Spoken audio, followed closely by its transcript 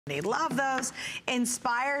They love those.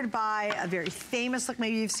 Inspired by a very famous look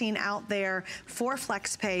maybe you've seen out there. 4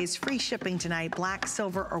 flex pays, free shipping tonight. Black,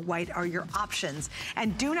 silver, or white are your options.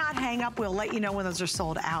 And do not hang up. We'll let you know when those are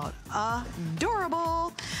sold out.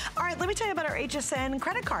 Adorable. All right, let me tell you about our HSN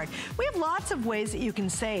credit card. We have lots of ways that you can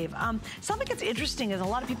save. Something that's interesting is a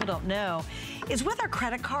lot of people don't know is with our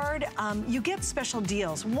credit card, you get special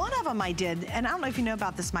deals. One of them I did, and I don't know if you know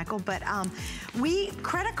about this, Michael, but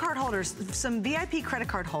credit card holders, some VIP credit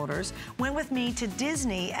card holders went with me to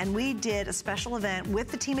Disney, and we did a special event with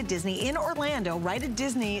the team at Disney in Orlando, right at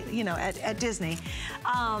Disney, you know, at Disney.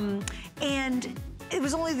 And it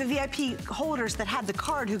was only the VIP holders that had the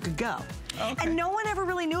card who could go. Okay. And no one ever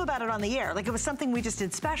really knew about it on the air. Like, it was something we just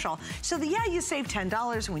did special. So yeah, you save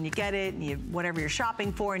 $10 when you get it, and whatever you're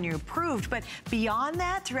shopping for, and you're approved. But beyond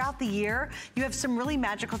that, throughout the year, you have some really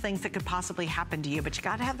magical things that could possibly happen to you. But you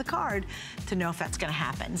got to have the card to know if that's going to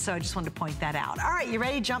happen. So I just wanted to point that out. All right, you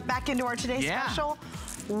ready to jump back into our today's special?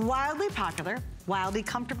 Wildly popular, wildly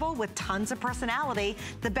comfortable, with tons of personality.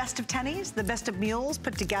 The best of tennies, the best of mules,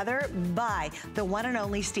 put together by the one and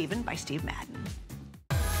only Steven by Steve Madden.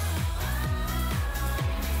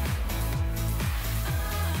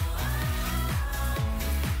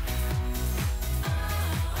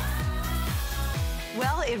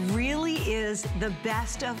 Well, it really is the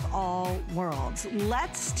best of all worlds.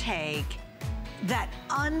 Let's take that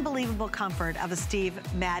unbelievable comfort of a Steve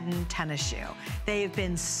Madden tennis shoe. They've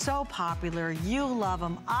been so popular. You love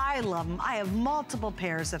them. I love them. I have multiple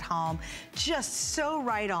pairs at home. Just so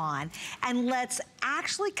right on. And let's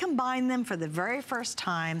actually combine them for the very first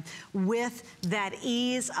time with that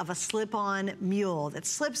ease of a slip-on mule that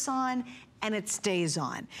slips on and it stays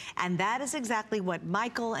on. And that is exactly what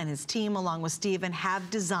Michael and his team, along with Steven, have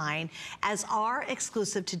designed as our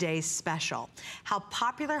exclusive today's special. How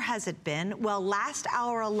popular has it been? Well, last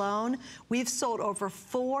hour alone, we've sold over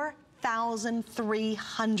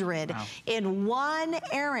 4,300 in one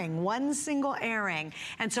airing, one single airing.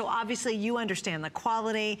 And so obviously you understand the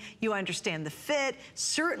quality, you understand the fit,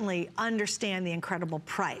 certainly understand the incredible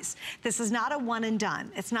price. This is not a one and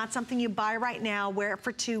done. It's not something you buy right now, wear it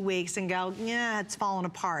for 2 weeks and go, yeah, it's falling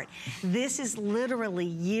apart. This is literally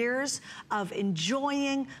years of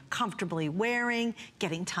enjoying, comfortably wearing,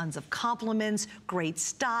 getting tons of compliments, great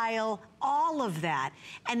style, all of that,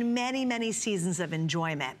 and many, many seasons of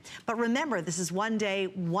enjoyment. But remember, this is one day,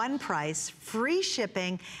 one price, free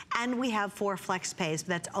shipping, and we have 4 flex pays, but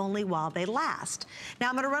that's only while they last. Now,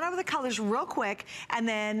 I'm gonna run over the colors real quick, and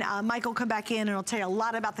then Michael will come back in and he'll tell you a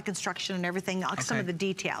lot about the construction and everything, some of the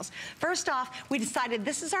details. First off, we decided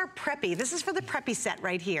this is our preppy. This is for the preppy set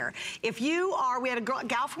right here. If you are, we had a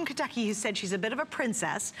gal from Kentucky who said she's a bit of a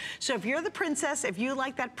princess. So if you're the princess, if you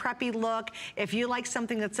like that preppy look, if you like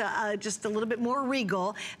something that's just a little bit more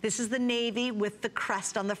regal, this is the navy with the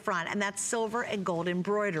crest on the front, and that's silver and gold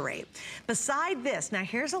embroidery. Beside this, now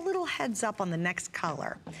here's a little heads up on the next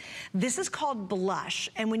color. This is called blush,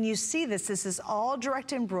 and when you see this, this is all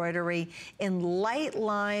direct embroidery in light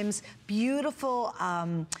limes, beautiful,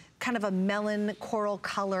 kind of a melon coral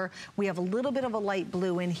color. We have a little bit of a light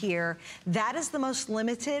blue in here. That is the most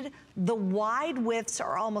limited. The wide widths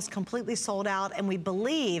are almost completely sold out, and we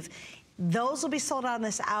believe those will be sold out in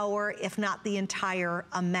this hour, if not the entire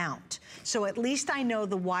amount. So at least I know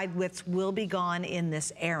the wide widths will be gone in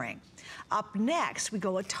this airing. Up next, we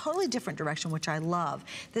go a totally different direction, which I love.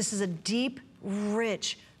 This is a deep,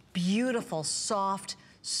 rich, beautiful, soft,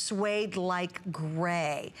 suede-like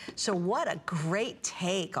gray. So what a great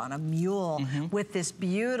take on a mule with this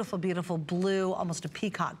beautiful, beautiful blue, almost a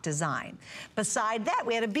peacock design. Beside that,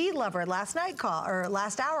 we had a bee lover last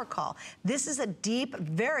hour call. This is a deep,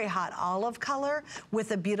 very hot olive color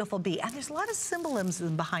with a beautiful bee. And there's a lot of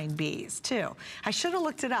symbolism behind bees too. I should have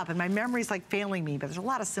looked it up and my memory's like failing me, but there's a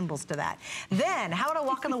lot of symbols to that. Then, how about a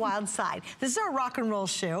walk on the wild side? This is our rock and roll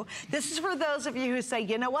shoe. This is for those of you who say,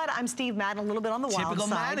 you know what, I'm Steve Madden, a little bit on the wild side.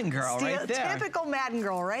 Madden girl right there. Typical Madden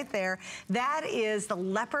girl right there. That is the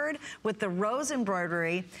leopard with the rose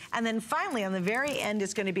embroidery. And then finally on the very end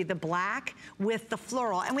is going to be the black with the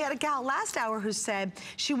floral. And we had a gal last hour who said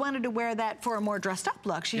she wanted to wear that for a more dressed up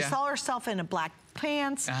look. She saw herself in a black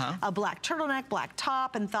pants, a black turtleneck, black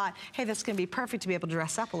top, and thought, hey, that's gonna be perfect to be able to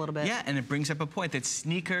dress up a little bit. Yeah, and it brings up a point that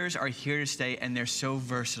sneakers are here to stay, and they're so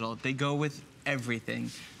versatile. They go with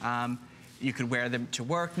everything. You could wear them to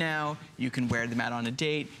work now. You can wear them out on a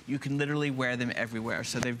date. You can literally wear them everywhere.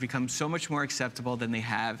 So they've become so much more acceptable than they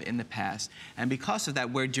have in the past. And because of that,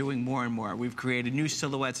 we're doing more and more. We've created new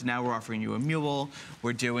silhouettes. Now we're offering you a mule.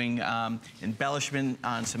 We're doing embellishment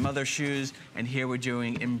on some other shoes. And here we're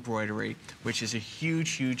doing embroidery, which is a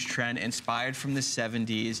huge, huge trend inspired from the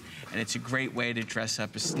 70s. And it's a great way to dress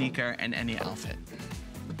up a sneaker and any outfit.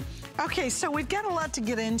 Okay, so we've got a lot to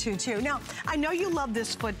get into too. Now, I know you love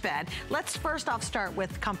this footbed. Let's first off start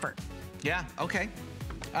with comfort. Yeah, okay.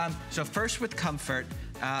 So first with comfort,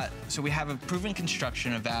 so we have a proven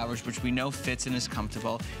construction of ours, which we know fits and is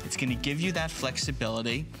comfortable. It's gonna give you that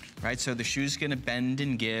flexibility, right? So the shoe's gonna bend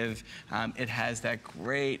and give. It has that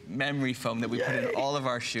great memory foam that we put in all of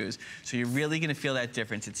our shoes. So you're really gonna feel that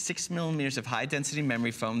difference. It's 6 millimeters of high density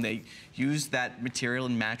memory foam. They use that material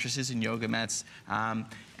in mattresses and yoga mats.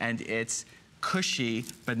 And it's cushy,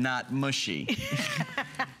 but not mushy.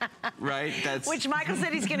 Right? That's which Michael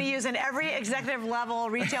said he's gonna use in every executive level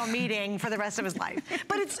retail meeting for the rest of his life.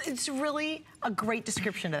 But it's really a great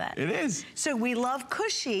description of that. It is. So we love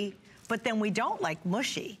cushy, but then we don't like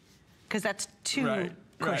mushy, because that's too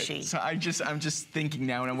cushy. Right. So I'm just thinking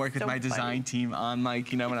now when I work with my design team on,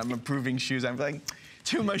 like, you know, when I'm approving shoes, I'm like,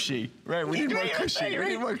 too mushy, right? We need more cushy. We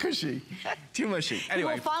need more cushy. Too mushy.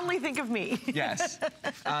 Anyway. You will fondly think of me. Yes.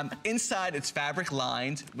 Inside, it's fabric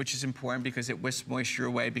lined, which is important because it whisks moisture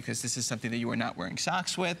away, because this is something that you are not wearing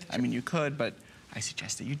socks with. I mean, you could, but I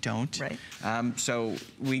suggest that you don't. Right. So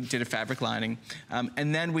we did a fabric lining.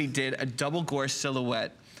 And then we did a double gore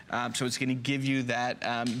silhouette. So it's going to give you that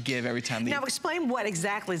give every time. Now explain what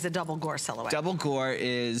exactly is a double gore silhouette. Double gore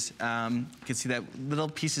is, you can see that little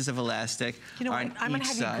pieces of elastic. You know what, I'm going to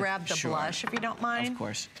have you grab the blush if you don't mind. Of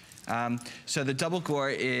course. So the double gore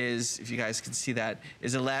is, if you guys can see that,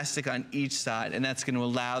 is elastic on each side, and that's going to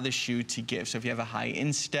allow the shoe to give. So if you have a high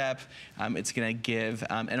instep, it's going to give,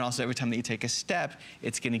 and also every time that you take a step,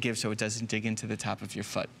 it's going to give so it doesn't dig into the top of your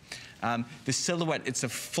foot. The silhouette, it's a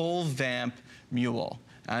full vamp mule.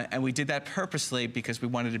 And we did that purposely because we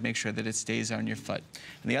wanted to make sure that it stays on your foot.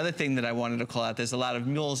 And the other thing that I wanted to call out, there's a lot of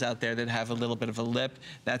mules out there that have a little bit of a lip.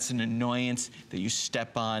 That's an annoyance that you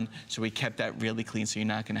step on, so we kept that really clean so you're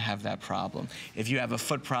not going to have that problem. If you have a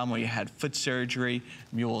foot problem or you had foot surgery,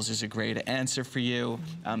 mules is a great answer for you.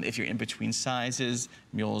 If you're in between sizes,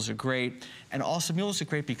 mules are great. And also mules are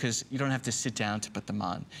great because you don't have to sit down to put them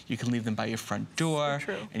on. You can leave them by your front door,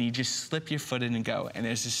 and you just slip your foot in and go. And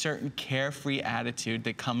there's a certain carefree attitude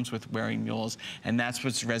that comes with wearing mules, and that's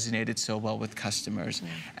what's resonated so well with customers.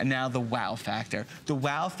 And now the wow factor. The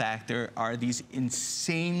wow factor are these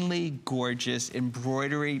insanely gorgeous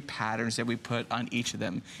embroidery patterns that we put on each of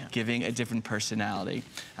them, giving a different personality.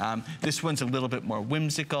 This one's a little bit more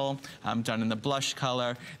whimsical, done in the blush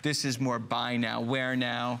color. This is more buy now, wear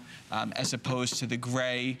now, as opposed to the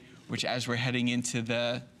gray, which as we're heading into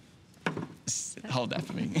the hold that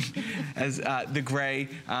for me. As the gray,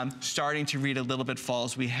 starting to read a little bit fall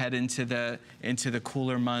as we head into the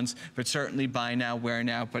cooler months, but certainly buy now, wear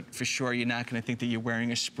now, but for sure you're not gonna think that you're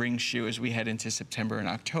wearing a spring shoe as we head into September and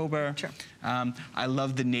October. Sure. I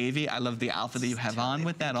love the navy. I love the outfit that you have on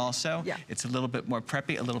with that also. Yeah. It's a little bit more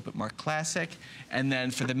preppy, a little bit more classic. And then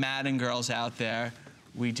for the Madden girls out there,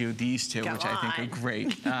 we do these two, which I think are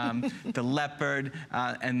great. The leopard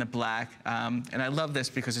and the black. And I love this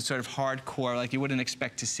because it's sort of hardcore, like you wouldn't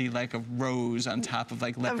expect to see like a rose on top of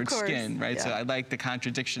like leopard skin, right? Yeah. So I like the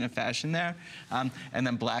contradiction of fashion there. And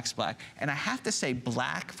then black's black. And I have to say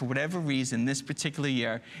black, for whatever reason, this particular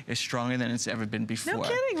year is stronger than it's ever been before. No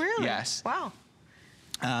kidding, really? Yes. Wow.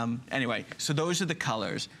 Anyway, so those are the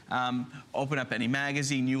colors. Open up any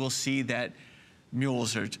magazine, you will see that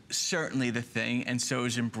mules are certainly the thing, and so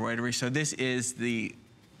is embroidery. So this is the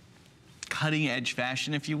cutting edge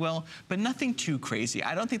fashion, if you will, but nothing too crazy.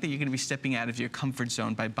 I don't think that you're gonna be stepping out of your comfort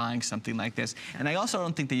zone by buying something like this. And I also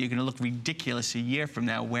don't think that you're gonna look ridiculous a year from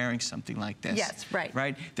now wearing something like this. Yes, right.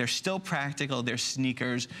 Right? They're still practical, they're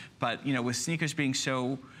sneakers, but you know, with sneakers being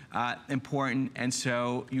so important and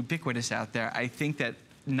so ubiquitous out there, I think that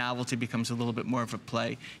novelty becomes a little bit more of a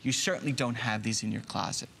play. You certainly don't have these in your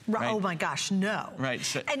closet. Right? Oh my gosh, no. Right.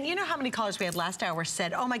 So, and you know how many callers we had last hour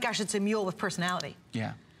said, oh my gosh, it's a mule with personality.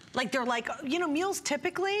 Yeah. Like they're like, you know, mules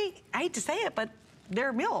typically, I hate to say it, but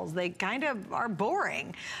they're mules. They kind of are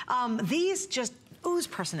boring. These just ooze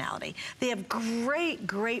personality. They have great,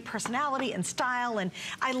 great personality and style, and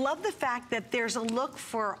I love the fact that there's a look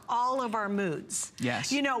for all of our moods.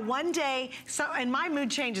 Yes. You know, one day, and my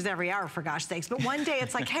mood changes every hour, for gosh sakes, but one day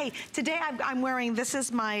it's like, hey, today I'm wearing, this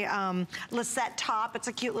is my Lisette top. It's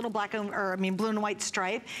a cute little black, blue and white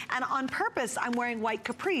stripe, and on purpose, I'm wearing white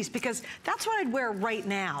capris because that's what I'd wear right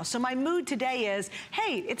now. So my mood today is,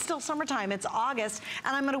 hey, it's still summertime, it's August,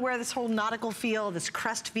 and I'm gonna wear this whole nautical feel, this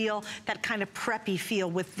crest feel, that kind of preppy feel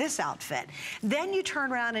with this outfit. Then you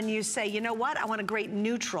turn around and you say, you know what, I want a great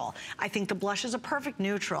neutral. I think the blush is a perfect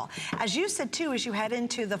neutral. As you said too, as you head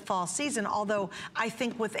into the fall season, although I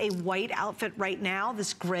think with a white outfit right now,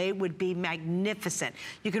 this gray would be magnificent.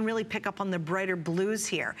 You can really pick up on the brighter blues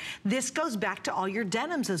here. This goes back to all your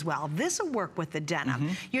denims as well. This will work with the denim.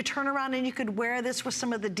 You turn around and you could wear this with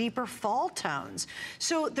some of the deeper fall tones.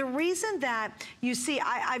 So the reason that you see,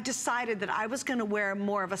 I've decided that I was gonna wear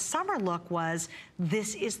more of a summer look was,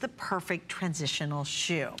 this is the perfect transitional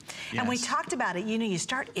shoe. Yes. And we talked about it, you know, you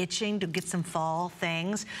start itching to get some fall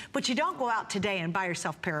things, but you don't go out today and buy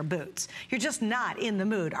yourself a pair of boots. You're just not in the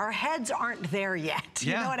mood. Our heads aren't there yet,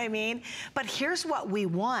 you know what I mean? But here's what we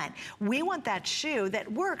want. We want that shoe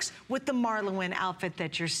that works with the Marlowin outfit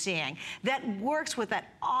that you're seeing, that works with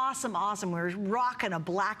that awesome, we're rocking a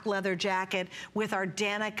black leather jacket with our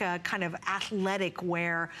Danica kind of athletic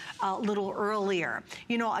wear a little earlier.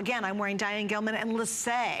 You know, again, I'm wearing Diane Gilman and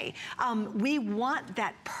Lisette. We want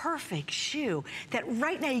that perfect shoe that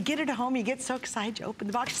right now you get it at home, you get so excited, you open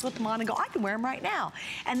the box, you slip them on and go, I can wear them right now.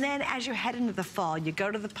 And then as you head into the fall, you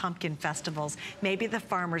go to the pumpkin festivals, maybe the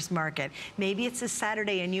farmer's market, maybe it's a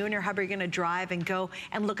Saturday and you and your hubby are gonna drive and go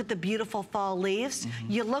and look at the beautiful fall leaves.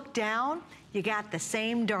 You look down, you got the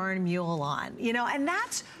same darn mule on, you know, and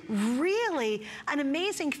that's really an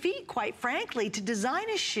amazing feat, quite frankly, to design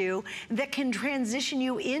a shoe that can transition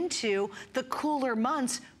you into the cooler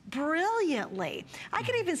months brilliantly. I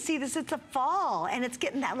can even see this, it's a fall and it's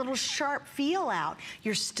getting that little sharp feel out.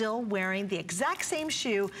 You're still wearing the exact same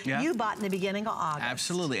shoe you bought in the beginning of August.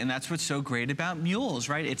 Absolutely, and that's what's so great about mules,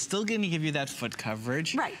 right? It's still gonna give you that foot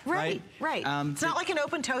coverage. Right. It's not like an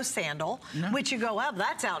open toe sandal, which you go, well,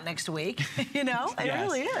 that's out next week, you know? It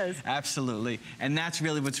really is. Absolutely, and that's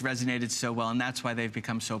really what's resonated so well, and that's why they've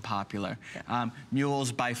become so popular.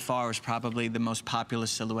 Mules by far is probably the most popular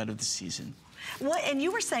silhouette of the season. What, and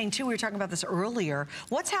you were saying too, we were talking about this earlier,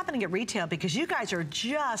 what's happening at retail, because you guys are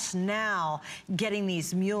just now getting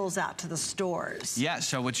these mules out to the stores. Yeah,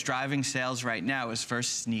 so what's driving sales right now is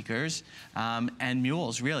first sneakers and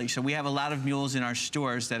mules, really. So we have a lot of mules in our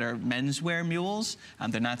stores that are menswear mules.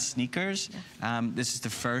 They're not sneakers. This is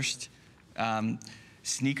the first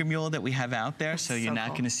sneaker mule that we have out there, so you're not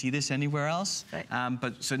going to see this anywhere else.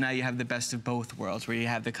 But so now you have the best of both worlds, where you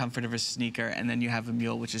have the comfort of a sneaker and then you have a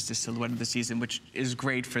mule, which is the silhouette of the season, which is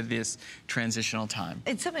great for this transitional time.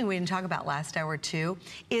 It's something we didn't talk about last hour too,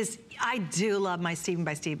 is I do love my Stephen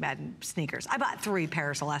by Steve Madden sneakers. I bought 3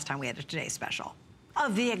 pairs the last time we had a Today Special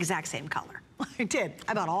of the exact same color. I did.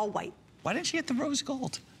 I bought all white. Why didn't you get the rose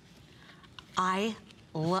gold?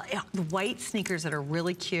 The white sneakers that are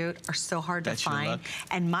really cute are so hard to find.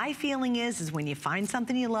 And my feeling is when you find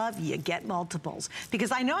something you love, you get multiples.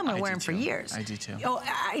 Because I know I'm gonna wear them for years. I do too. Oh,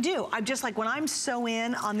 I do. I'm just like, when I'm so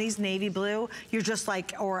in on these navy blue, you're just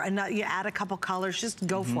like, or you add a couple colors, just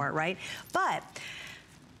go for it, right? But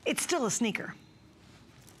it's still a sneaker.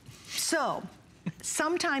 So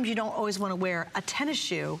sometimes you don't always wanna wear a tennis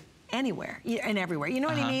shoe anywhere and everywhere. You know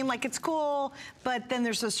what I mean? Like, it's cool, but then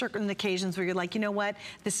there's a certain occasions where you're like, you know what?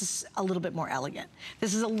 This is a little bit more elegant.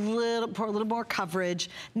 This is a little more coverage,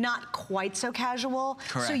 not quite so casual.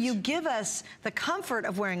 Correct. So you give us the comfort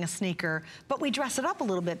of wearing a sneaker, but we dress it up a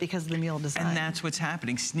little bit because of the mule design. And that's what's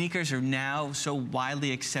happening. Sneakers are now so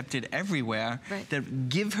widely accepted everywhere that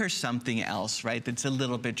give her something else, right? That's a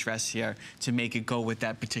little bit dressier to make it go with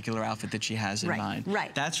that particular outfit that she has in mind.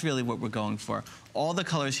 That's really what we're going for. All the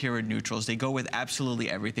colors here are neutrals. They go with absolutely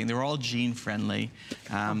everything. They're all jean friendly.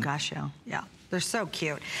 Oh gosh, yeah. They're so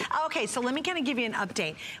cute. Okay, so let me kind of give you an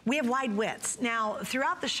update. We have wide widths. Now,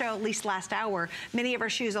 throughout the show, at least last hour, many of our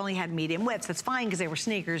shoes only had medium widths. That's fine because they were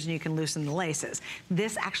sneakers and you can loosen the laces.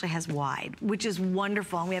 This actually has wide, which is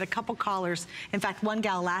wonderful. And we had a couple callers. In fact, one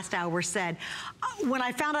gal last hour said, when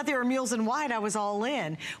I found out there were mules in wide, I was all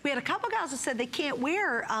in. We had a couple gals that said they can't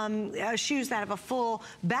wear shoes that have a full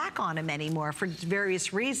back on them anymore for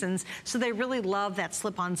various reasons. So they really love that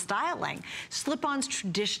slip-on styling. Slip-ons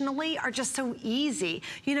traditionally are just so easy.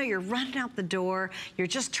 You know, you're running out the door, you're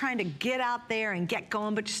just trying to get out there and get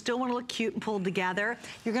going, but you still want to look cute and pulled together.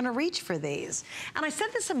 You're going to reach for these. And I said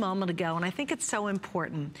this a moment ago, and I think it's so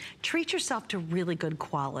important. Treat yourself to really good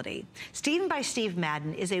quality. Steven by Steve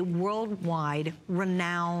Madden is a worldwide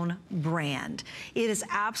renowned brand. It is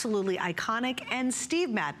absolutely iconic, and Steve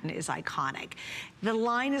Madden is iconic. The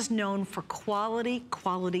line is known for quality,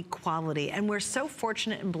 quality, quality. And we're so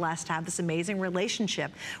fortunate and blessed to have this amazing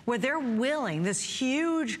relationship where they're willing, this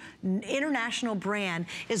huge international brand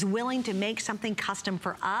is willing to make something custom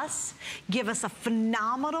for us, give us a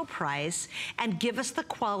phenomenal price, and give us the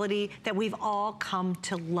quality that we've all come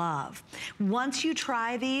to love. Once you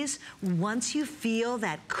try these, once you feel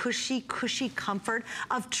that cushy, cushy comfort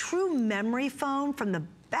of true memory foam from the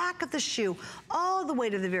back of the shoe all the way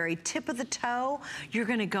to the very tip of the toe, you're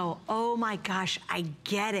gonna go, oh my gosh, I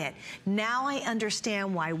get it. Now I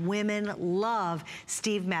understand why women love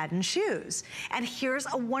Steve Madden shoes. And here's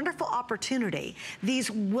a wonderful opportunity. These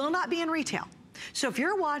will not be in retail. So if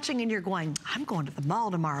you're watching and you're going, I'm going to the mall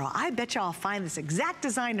tomorrow, I bet you I'll find this exact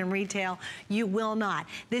design in retail. You will not.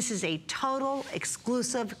 This is a total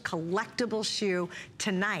exclusive collectible shoe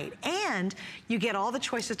tonight. And you get all the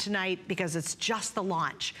choices tonight because it's just the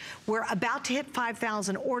launch. We're about to hit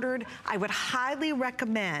 5,000 ordered. I would highly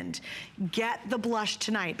recommend get the blush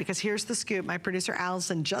tonight because here's the scoop. My producer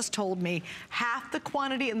Allison just told me half the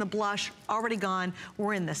quantity in the blush already gone.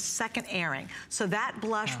 We're in the second airing. So that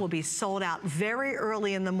blush will be sold out very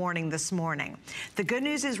early in the morning this morning. The good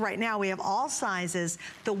news is right now we have all sizes.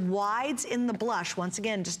 The wides in the blush, once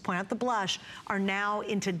again, just point out the blush, are now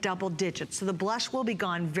into double digits. So the blush will be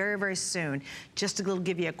gone very, very soon. Just to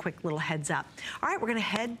give you a quick little heads up. All right, we're gonna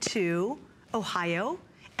head to Ohio,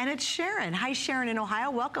 and it's Sharon. Hi, Sharon in Ohio.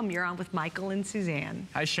 Welcome, you're on with Michael and Suzanne.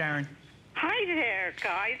 Hi, Sharon. Hi there,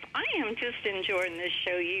 guys. I am just enjoying this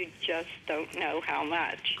show. You just don't know how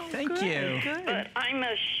much. Oh, Thank you. Good. But I'm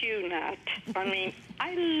a shoe nut. I mean,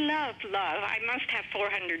 I love. I must have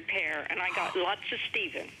 400 pair, and I got lots of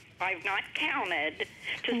Steven. I've not counted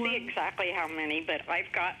to see exactly how many, but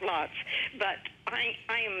I've got lots. But I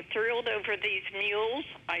am thrilled over these mules.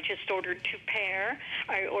 I just ordered 2 pair.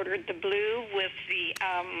 I ordered the blue with the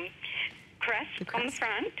crest on the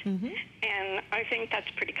front, and I think that's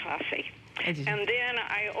pretty classy. And then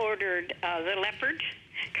I ordered the leopard,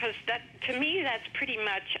 because that, to me, that's pretty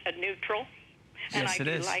much a neutral. And Yes, I it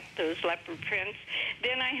do is. like those leopard prints.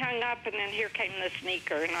 Then I hung up, and then here came the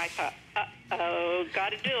sneaker, and I thought, uh-oh,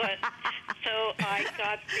 got to do it. So I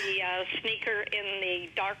got the sneaker in the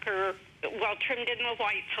darker, well, trimmed in the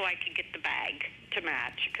white so I could get the bag to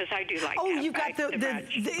match, because I do like Oh, that you got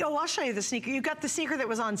bag oh, I'll show you the sneaker. You got the sneaker that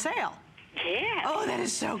was on sale. Yeah. Oh, that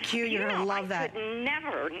is so cute. You're going to love that. I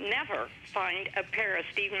could never find a pair of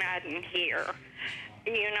Steve Madden here,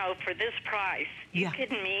 you know, for this price. You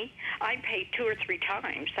kidding me? I paid 2 or 3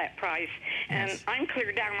 times that price. And I'm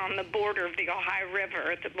clear down on the border of the Ohio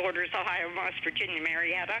River, at the borders Ohio, West Virginia,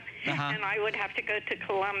 Marietta. And I would have to go to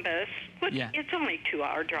Columbus. Which it's only a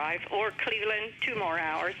 2-hour drive. Or Cleveland, 2 more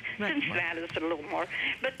hours. Cincinnati's a little more.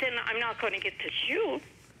 But then I'm not going to get the shoe.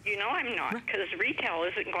 You know I'm not, because retail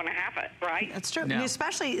isn't going to have it, right? That's true. No.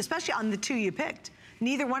 Especially on the 2 you picked.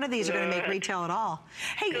 Neither one of these are going to make retail at all.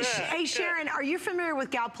 Hey, Sharon, are you familiar with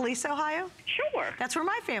Gallipolis, Ohio? Sure. That's where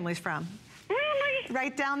my family's from. Really?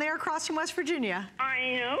 Right down there across from West Virginia.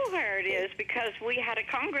 I know where it is because we had a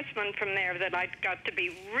congressman from there that I got to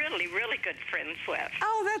be really, really good friends with.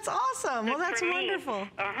 Oh, that's awesome. Well, that's wonderful.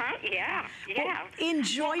 Yeah. Well,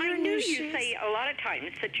 enjoy your new shoes. You say a lot of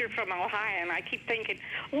times that you're from Ohio, and I keep thinking,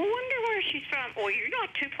 well, wonder where she's from. Well, you're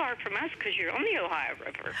not too far from us because you're on the Ohio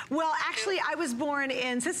River. Well, actually, I was born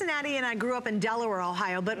in Cincinnati, and I grew up in Delaware,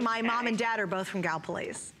 Ohio, but my mom and dad are both from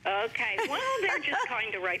Gallipolis. Okay. Well, they're just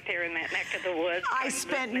kind of right there in that neck of the woods. I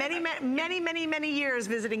spent many years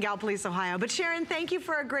visiting Gallipolis, Ohio. But Sharon, thank you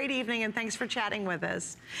for a great evening, and thanks for chatting with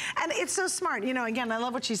us. And it's so smart. You know, again, I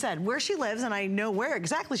love what she said. Where she lives, and I know where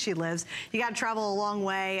exactly she lives, you got to travel a long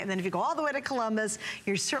way. And then if you go all the way to Columbus,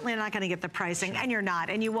 you're certainly not going to get the pricing, and you're not,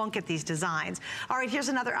 and you won't get these designs. All right, here's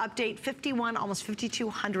another update. 51, almost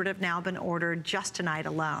 5,200 have now been ordered just tonight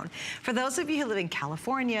alone. For those of you who live in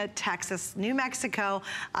California, Texas, New Mexico,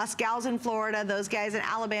 us gals in Florida, those guys in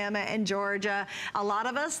Alabama and Georgia, a lot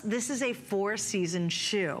of us, this is a 4-season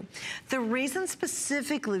shoe. The reason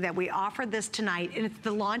specifically that we offered this tonight, and it's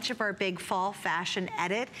the launch of our big fall fashion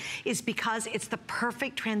edit, is because it's the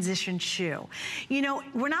perfect transition shoe. You know,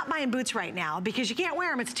 we're not buying boots right now. now because you can't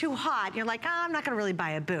wear them. It's too hot. You're like, oh, I'm not gonna really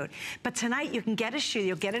buy a boot. But tonight you can get a shoe.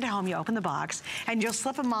 You'll get it at home. You open the box and you'll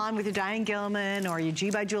slip them on with your Diane Gilman or your G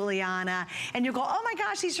by Giuliana, and you'll go, oh my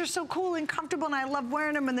gosh, these are so cool and comfortable, and I love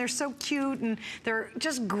wearing them, and they're so cute, and they're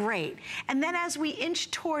just great. And then as we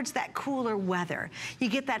inch towards that cooler weather, you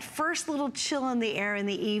get that first little chill in the air in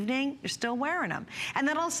the evening, you're still wearing them. And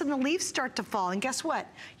then all of a sudden the leaves start to fall, and guess what?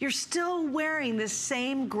 You're still wearing this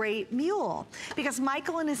same great mule, because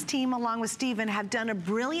Michael and his team, along with Steven, have done a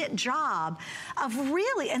brilliant job of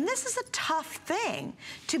really, and this is a tough thing,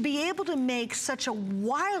 to be able to make such a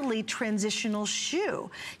wildly transitional shoe.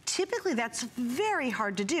 Typically that's very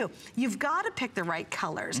hard to do. You've got to pick the right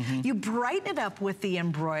colors. You brighten it up with the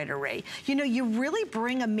embroidery. You know, you really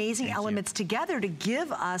bring amazing elements together to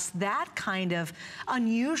give us that kind of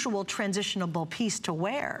unusual transitionable piece to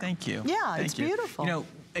wear. Thank you. Yeah, it's beautiful. You know,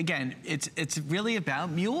 again, it's really about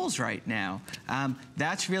mules right now.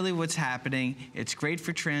 That's really what's happening. It's great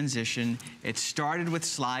for transition. It started with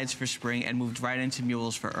slides for spring and moved right into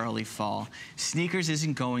mules for early fall. Sneakers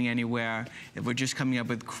isn't going anywhere. We're just coming up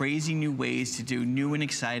with crazy new ways to do new and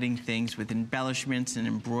exciting things with embellishments and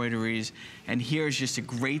embroideries. And here's just a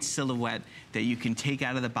great silhouette that you can take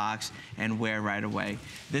out of the box and wear right away.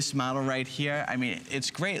 This model right here, I mean, it's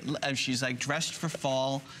great. She's like dressed for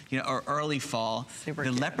fall, you know, or early fall. Super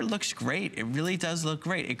the leopard looks great. It really does look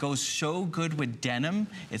great. It goes so good with denim.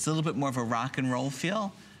 It's a little bit more of a rock and roll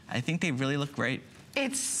feel. I think they really look great.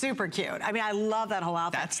 It's super cute. I mean, I love that whole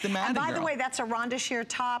outfit. That's the Madden And by girl. the way, that's a Rhonda sheer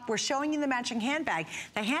top. We're showing you the matching handbag.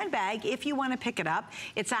 The handbag, if you want to pick it up,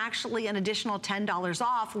 it's actually an additional $10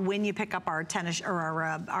 off when you pick up our tennis or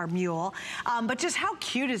our mule. But just how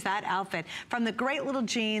cute is that outfit? From the great little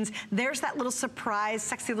jeans, there's that little surprise,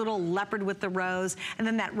 sexy little leopard with the rose, and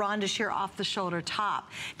then that Rhonda sheer off the shoulder top.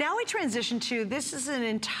 Now we transition to, this is an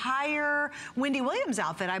entire Wendy Williams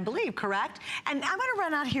outfit, I believe, correct? And I'm going to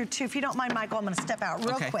run out here too, if you don't mind, Michael. I'm going to step out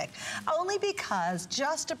real quick, only because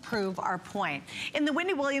just to prove our point. In the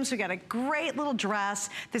Wendy Williams, we got a great little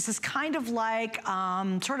dress. This is kind of like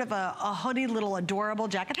sort of a hoodie little adorable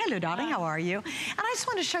jacket. Hello, darling, how are you? And I just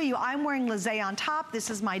want to show you, I'm wearing Lizzie on top.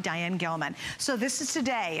 This is my Diane Gilman. So this is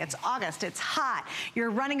today, it's August, it's hot.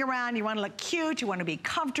 You're running around, you want to look cute, you want to be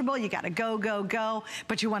comfortable, you got to go, go, go,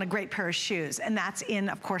 but you want a great pair of shoes. And that's in,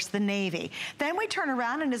 of course, the navy. Then we turn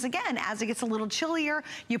around and as it gets a little chillier,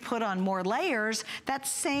 you put on more layers. That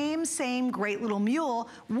same great little mule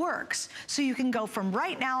works. So you can go from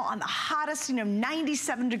right now on the hottest, you know,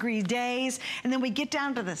 97-degree days, and then we get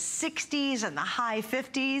down to the 60s and the high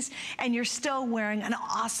 50s, and you're still wearing an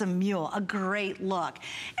awesome mule, a great look.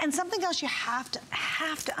 And something else you have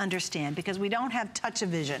to understand, because we don't have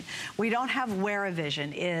touch-a-vision, we don't have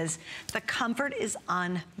wear-a-vision, is the comfort is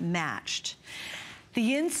unmatched.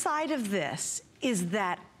 The inside of this is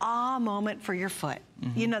that ah moment for your foot.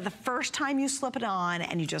 You know, the first time you slip it on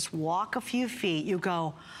and you just walk a few feet, you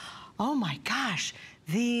go, oh my gosh,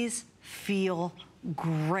 these feel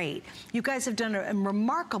great. You guys have done a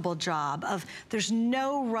remarkable job of, there's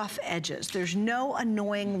no rough edges. There's no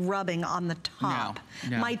annoying rubbing on the top.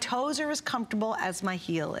 No. My toes are as comfortable as my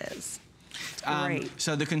heel is. Great.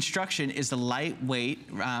 So the construction is the lightweight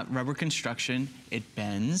rubber construction. It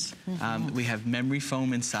bends. We have memory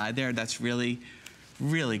foam inside there. That's really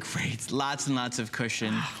great. Lots and lots of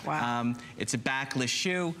cushion. Wow. It's a backless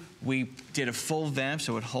shoe. We did a full vamp,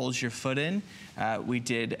 so it holds your foot in. We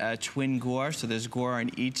did a twin gore, so there's gore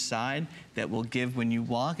on each side that will give when you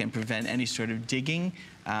walk and prevent any sort of digging.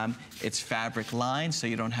 It's fabric lined, so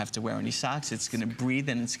you don't have to wear any socks. It's gonna breathe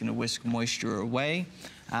and it's gonna whisk moisture away.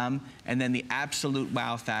 And then the absolute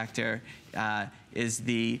wow factor is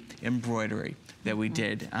the embroidery that we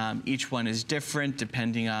did. Each one is different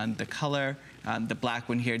depending on the color. The black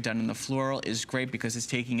one here done in the floral is great because it's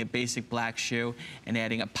taking a basic black shoe and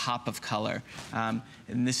adding a pop of color. And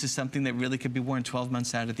this is something that really could be worn 12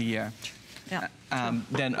 months out of the year. Yeah.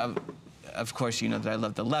 Then, of course, you know that I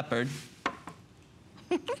love the leopard.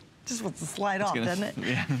 Just wants to slide off, doesn't it?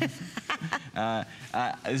 Yeah.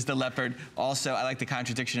 Is the leopard. Also, I like the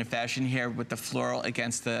contradiction of fashion here with the floral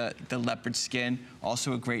against the leopard skin.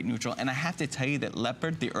 Also a great neutral. And I have to tell you that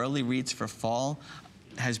leopard, the early reads for fall,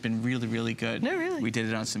 has been really good. No, really? We did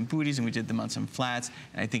it on some booties and we did them on some flats,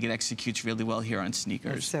 and I think it executes really well here on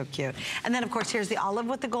sneakers. It's so cute. And then of course here's the olive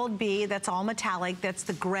with the gold bee. That's all metallic. That's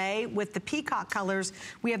the gray with the peacock colors.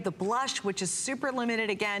 We have the blush, which is super limited.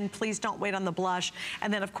 Again, please don't wait on the blush.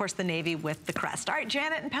 And then of course the navy with the crest. All right,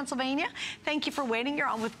 Janet in Pennsylvania, thank you for waiting. You're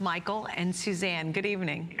on with Michael and Suzanne. Good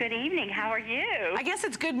evening. Good evening. How are you? I guess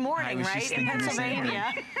it's good morning, right, in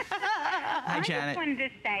Pennsylvania? Hi, Janet.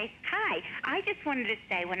 I just wanted to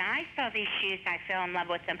say, when I saw these shoes, I fell in love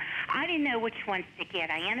with them. I didn't know which ones to get.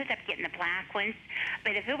 I ended up getting the black ones,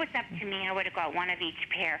 but if it was up to me, I would have got one of each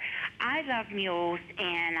pair. I love mules,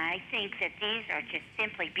 and I think that these are just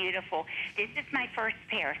simply beautiful. This is my first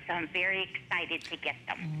pair, so I'm very excited to get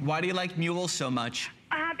them. Why do you like mules so much?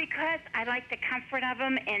 Because I like the comfort of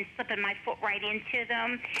them and slipping my foot right into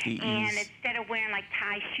them. And instead of wearing like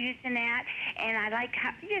tie shoes and that, and I like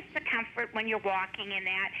just the comfort when you're walking and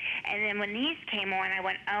that. And then when these came on, I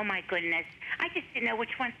went, oh my goodness, I just didn't know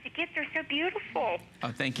which ones to get. They're so beautiful.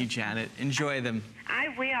 Oh, thank you, Janet. Enjoy them. I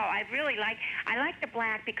will. I like the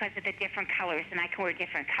black because of the different colors, and I can wear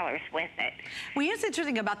different colors with it. Well, what's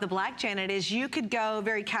interesting about the black, Janet, is you could go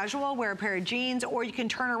very casual, wear a pair of jeans, or you can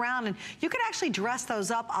turn around and you could actually dress those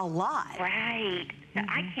up a lot. Right. So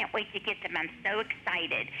I can't wait to get them. I'm so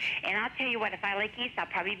excited. And I'll tell you what, if I like these, I'll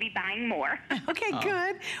probably be buying more. Okay,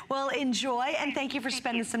 good. Well, enjoy, and thank you for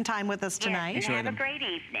spending some time with us tonight. Yes, and have a great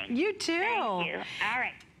evening. You too. Thank you. All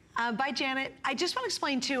right. Bye, Janet. I just want to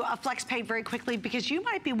explain, too, FlexPay very quickly, because you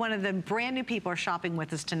might be one of the brand new people who are shopping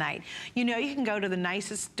with us tonight. You know, you can go to the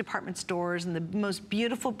nicest department stores and the most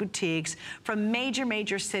beautiful boutiques from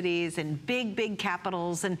major cities and big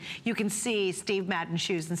capitals, and you can see Steve Madden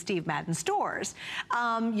shoes and Steve Madden stores.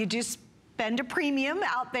 You just spend a premium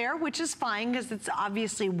out there, which is fine because it's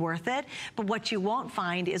obviously worth it. But what you won't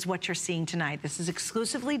find is what you're seeing tonight. This is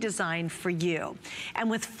exclusively designed for you. And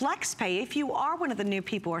with FlexPay, if you are one of the new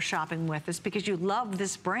people who are shopping with us because you love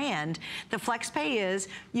this brand, the FlexPay is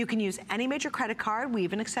you can use any major credit card. We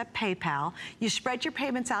even accept PayPal. You spread your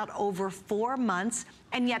payments out over 4 months,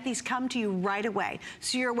 and yet these come to you right away.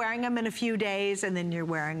 So you're wearing them in a few days, and then you're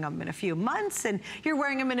wearing them in a few months, and you're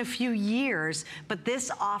wearing them in a few years. But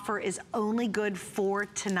this offer is only good for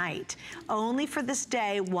tonight, only for this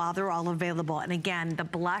day while they're all available. And again, the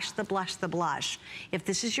blush. If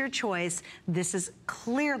this is your choice, this is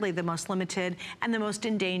clearly the most limited and the most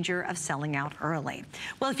in danger of selling out early.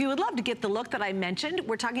 Well, if you would love to get the look that I mentioned,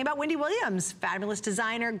 we're talking about Wendy Williams, fabulous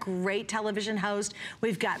designer, great television host.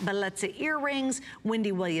 We've got Bellezza earrings,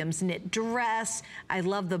 Wendy Williams knit dress. I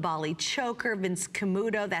love the Bali choker, Vince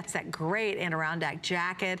Camuto. That's that great Adirondack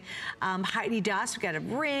jacket. Heidi Daus, we've got a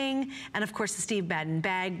ring. And of course, the Steve Madden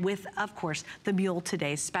bag with, of course, the Mule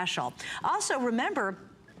Today special. Also, remember,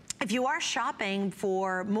 if you are shopping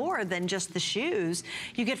for more than just the shoes,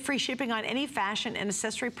 you get free shipping on any fashion and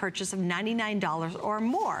accessory purchase of $99 or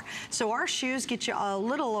more. So our shoes get you a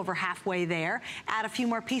little over halfway there. Add a few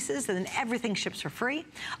more pieces and then everything ships for free.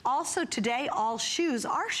 Also today, all shoes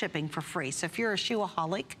are shipping for free. So if you're a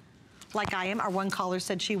shoeaholic, like I am, our one caller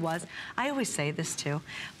said she was. I always say this too.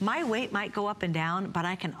 My weight might go up and down, but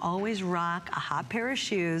I can always rock a hot pair of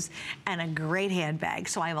shoes and a great handbag.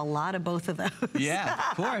 So I have a lot of both of those. Yeah,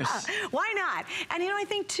 of course. Why not? And you know, I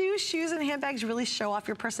think too, shoes and handbags really show off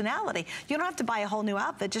your personality. You don't have to buy a whole new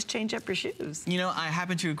outfit, just change up your shoes. You know, I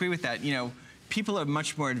happen to agree with that. You know, people are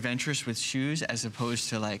much more adventurous with shoes as opposed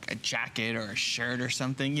to like a jacket or a shirt or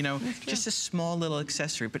something, you know, just a small little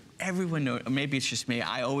accessory. But everyone knows, or maybe it's just me,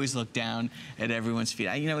 I always look down at everyone's feet.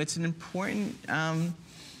 You know, it's an important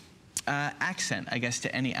accent, I guess,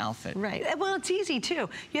 to any outfit. Right. Well, it's easy too.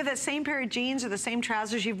 You have that same pair of jeans or the same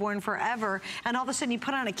trousers you've worn forever, and all of a sudden you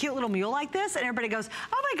put on a cute little mule like this, and everybody goes,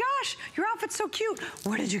 oh my gosh, your outfit's so cute.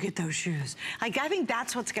 Where did you get those shoes? Like, I think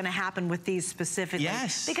that's what's going to happen with these specifically.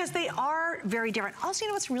 Yes. Because they are very different. Also, you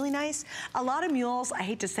know what's really nice? A lot of mules, I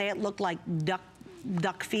hate to say it, look like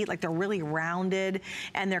duck feet, like they're really rounded,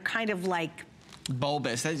 and they're kind of like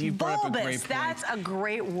bulbous. You brought up a great point. That's a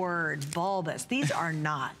great word, bulbous. These are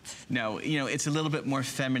not. No, you know, it's a little bit more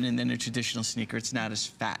feminine than a traditional sneaker. It's not as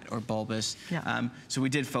fat or bulbous. Yeah. So we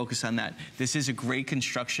did focus on that. This is a great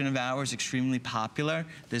construction of ours, extremely popular.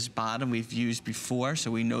 This bottom we've used before, so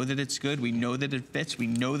we know that it's good. We know that it fits. We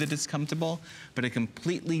know that it's comfortable, but a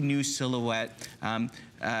completely new silhouette.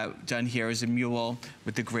 Done here as a mule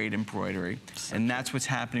with the great embroidery. And that's what's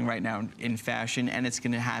happening right now in fashion, and it's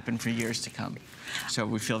going to happen for years to come. So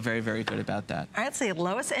we feel very, very good about that. All right, let's see,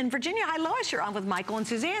 Lois in Virginia. Hi, Lois. You're on with Michael and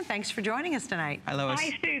Suzanne. Thanks for joining us tonight. Hi, Lois. Hi,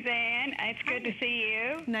 Suzanne. It's good to see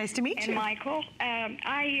you. Nice to meet you. And Michael.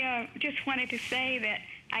 I just wanted to say that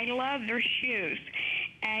I love their shoes.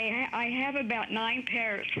 I have about 9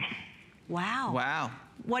 pairs. Wow. Wow.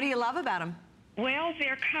 What do you love about them? Well,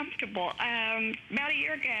 they're comfortable. About a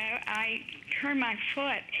year ago, I hurt my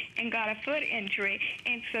foot and got a foot injury,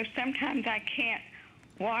 and so sometimes I can't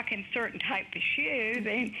walk in certain type of shoes,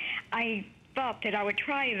 and I thought that I would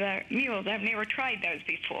try the mules. I've never tried those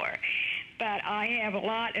before. but I have a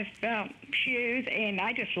lot of shoes, and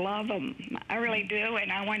I just love them. I really do,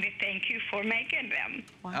 and I want to thank you for making them.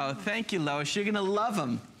 Wow. Oh, thank you, Lois. You're gonna love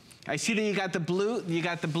them. I see that you got the blue. You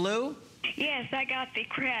got the blue? Yes, I got the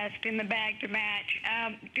crest in the bag to match.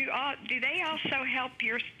 Do they also help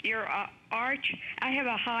your arch? I have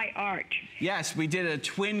a high arch. Yes, we did a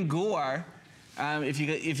twin gore.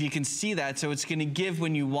 If you can see that, so it's gonna give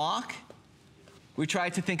when you walk. We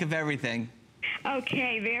tried to think of everything.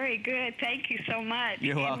 Okay, very good. Thank you so much.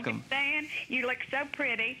 You're welcome. Dan, you look so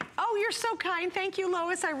pretty. Oh, you're so kind. Thank you,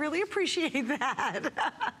 Lois. I really appreciate that.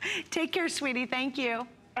 Take care, sweetie. Thank you.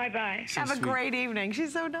 Bye-bye. So Have a sweet. great evening.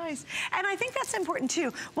 She's so nice. And I think that's important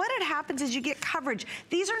too. What happens is you get coverage.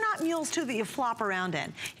 These are not mules too that you flop around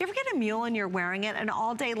in. You ever get a mule and you're wearing it and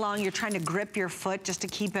all day long you're trying to grip your foot just to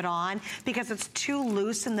keep it on because it's too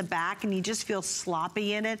loose in the back and you just feel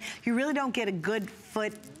sloppy in it? You really don't get a good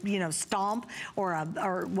foot, you know, stomp or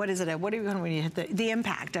what is it? What do you when you hit the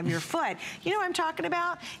impact of your foot? You know what I'm talking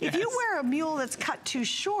about? Yes. If you wear a mule that's cut too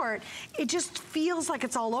short, it just feels like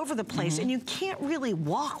it's all over the place and you can't really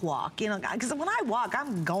walk, you know, because when I walk,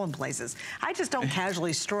 I'm going places. I just don't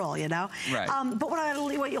casually stroll, you know? Right. But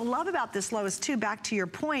what you'll love about this, Lois, too, back to your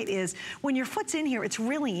point, is when your foot's in here, it's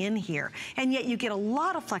really in here. And yet you get a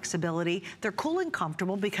lot of flexibility. They're cool and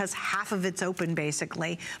comfortable because half of it's open,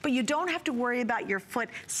 basically. But you don't have to worry about your foot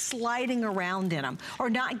sliding around in them or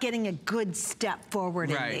not getting a good step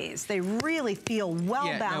forward in these. They really feel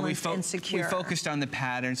well-balanced and secure. We focused on the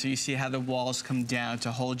pattern, so you see how the walls come down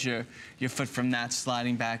to hold your foot from that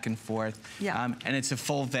sliding back and forth. Yeah. And it's a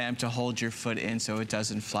full vamp to hold your foot in so it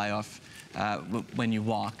doesn't fly off when you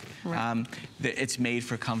walk. Right. It's made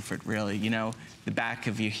for comfort, really. You know, the back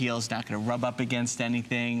of your heel's not going to rub up against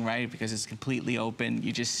anything, right? Because it's completely open.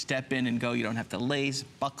 You just step in and go. You don't have to lace,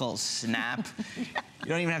 buckle, snap. You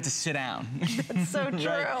don't even have to sit down. That's so true.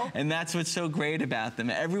 Right? And that's what's so great about them.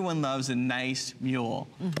 Everyone loves a nice mule.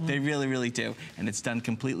 They really, really do. And it's done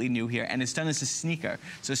completely new here. And it's done as a sneaker.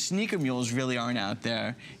 So sneaker mules really aren't out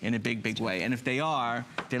there in a big, big way. And if they are,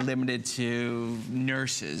 they're limited to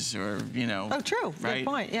nurses or, you know. Oh, true. Right? Good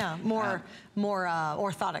point. Yeah. More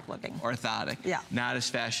orthotic looking. Orthotic. Yeah. Not as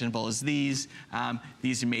fashionable as these.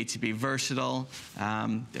 These are made to be versatile.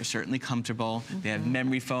 They're certainly comfortable. They have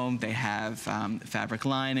memory foam. They have fabric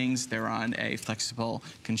linings. They're on a flexible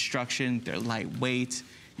construction. They're lightweight.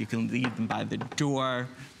 You can leave them by the door.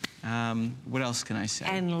 What else can I say?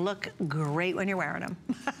 And look great when you're wearing them.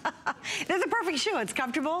 They're the perfect shoe. It's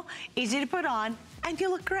comfortable, easy to put on, and you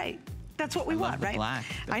look great. That's what we want, right? Black.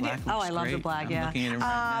 The I know. black Oh, looks I love the great. black, I'm yeah. looking at it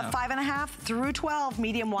right now. 5.5 through 12,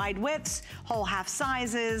 medium wide widths, whole half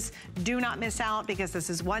sizes. Do not miss out because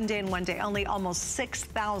this is one day and one day only. Almost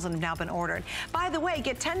 6,000 have now been ordered. By the way,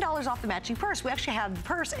 get $10 off the matching purse. We actually have the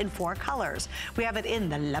purse in 4 colors. We have it in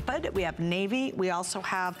the leopard, we have navy, we also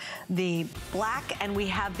have the black, and we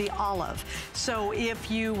have the olive. So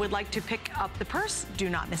if you would like to pick up the purse,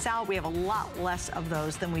 do not miss out. We have a lot less of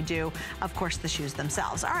those than we do, of course, the shoes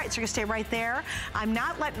themselves. All right, so you're gonna stay right there. I'm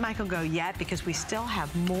not letting Michael go yet because we still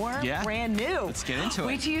have more brand new. Let's get into it.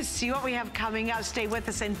 Wait till you see what we have coming up. Stay with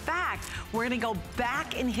us. In fact, we're gonna go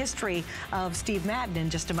back in history of Steve Madden in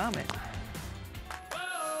just a moment.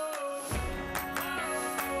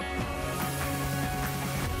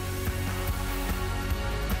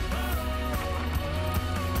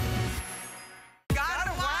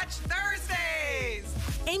 Gotta watch Thursdays!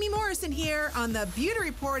 Amy Morrison here on the Beauty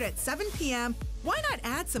Report at 7 p.m. Why not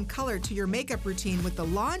add some color to your makeup routine with the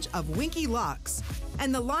launch of Winky Lux?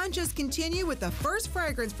 And the launches continue with the first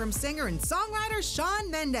fragrance from singer and songwriter Shawn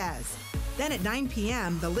Mendes. Then at 9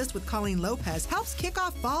 p.m., the list with Colleen Lopez helps kick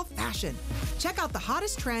off fall fashion. Check out the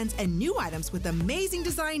hottest trends and new items with amazing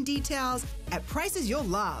design details at prices you'll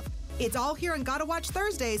love. It's all here on Gotta Watch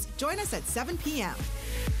Thursdays. Join us at 7 p.m.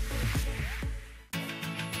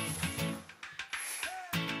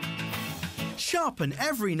 Sharpen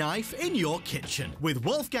every knife in your kitchen with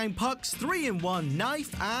Wolfgang Puck's 3-in-1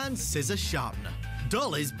 knife and scissor sharpener.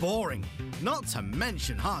 Dull is boring, not to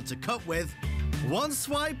mention hard to cut with. One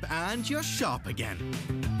swipe and you're sharp again.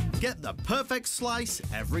 Get the perfect slice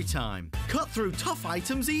every time. Cut through tough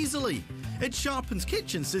items easily. It sharpens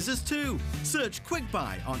kitchen scissors too. Search Quick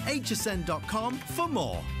Buy on hsn.com for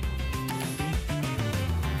more.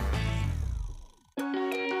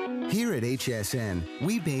 Here at HSN,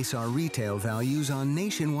 we base our retail values on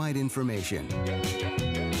nationwide information.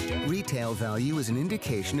 Retail value is an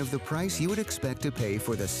indication of the price you would expect to pay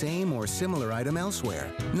for the same or similar item elsewhere,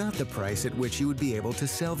 not the price at which you would be able to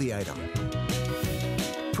sell the item.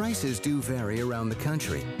 Prices do vary around the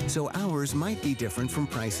country, so ours might be different from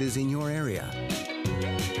prices in your area.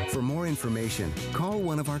 For more information, call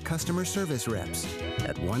one of our customer service reps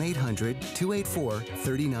at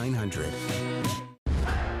 1-800-284-3900.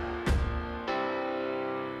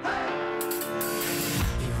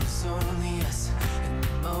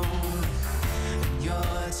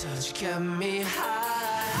 Touch kept me high.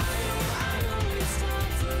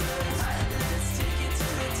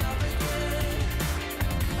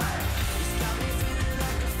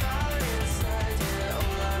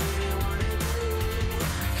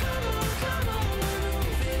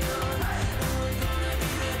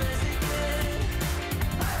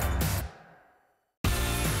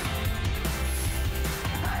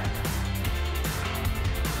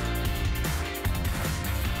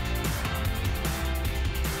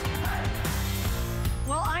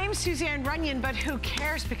 Suzanne Runyon, but who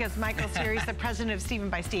cares, because Michael's here. He's the president of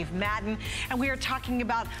Stephen by Steve Madden, and we are talking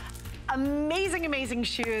about amazing, amazing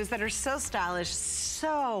shoes that are so stylish,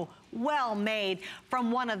 so well made,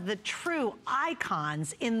 from one of the true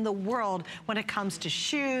icons in the world when it comes to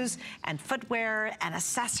shoes and footwear and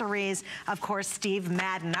accessories. Of course, Steve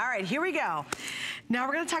Madden. All right, here we go. Now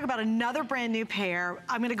we're gonna talk about another brand new pair.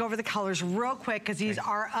 I'm gonna go over the colors real quick because these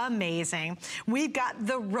are amazing. We've got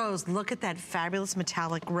the rose. Look at that fabulous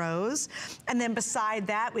metallic rose. And then beside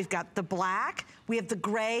that, we've got the black, we have the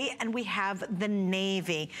gray, and we have the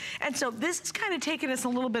navy. And so this is kind of taking us a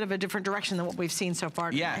little bit of a different direction than what we've seen so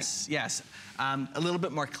far tonight. Yes. A little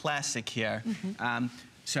bit more classic here.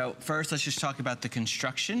 So first, let's just talk about the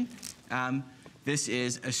construction. This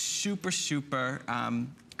is a super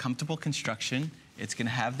comfortable construction. It's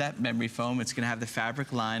gonna have that memory foam. It's gonna have the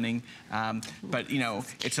fabric lining. But you know,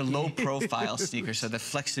 it's a low profile sneaker, so the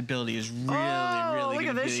flexibility is really look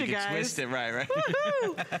at this, you get guys. twisted, right?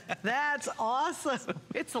 That's awesome.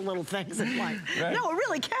 It's the little things in life. Right. No, it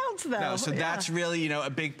really counts though. No, so that's really, you know,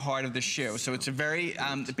 a big part of the shoe. So it's a very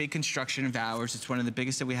big construction of ours. It's one of the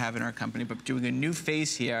biggest that we have in our company, but doing a new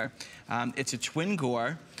phase here. It's a twin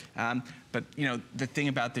gore, but you know, the thing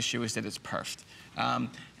about this shoe is that it's perfed.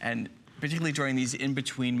 And particularly during these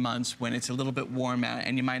in-between months when it's a little bit warm out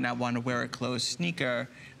and you might not want to wear a closed sneaker,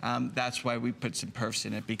 that's why we put some perfs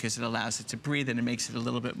in it, because it allows it to breathe and it makes it a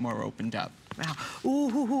little bit more opened up. Wow.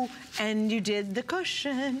 Ooh, and you did the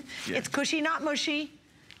cushion. Yeah. It's cushy, not mushy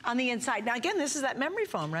on the inside. Now again, this is that memory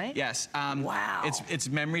foam, right? Yes. Wow. It's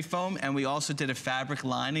memory foam, and we also did a fabric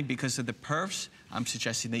lining because of the perfs. I'm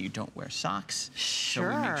suggesting that you don't wear socks.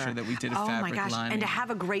 Sure. So we make sure that we did a fabric lining. And to have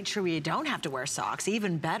a great shoe where you don't have to wear socks,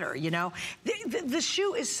 even better, you know? The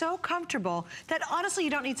shoe is so comfortable that honestly you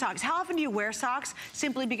don't need socks. How often do you wear socks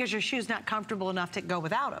simply because your shoe's not comfortable enough to go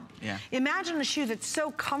without them? Yeah. Imagine a shoe that's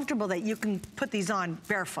so comfortable that you can put these on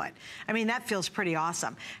barefoot. I mean, that feels pretty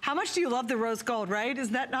awesome. How much do you love the rose gold, right? Is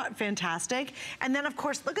that not fantastic? And then of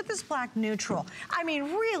course, look at this black neutral. I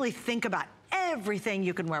mean, really think about everything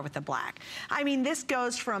you can wear with the black. I mean, this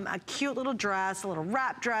goes from a cute little dress, a little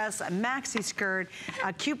wrap dress, a maxi skirt,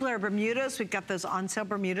 a cute pair of Bermudas. We've got those on sale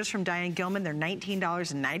Bermudas from Diane Gilman. They're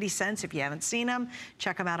 $19.90. If you haven't seen them,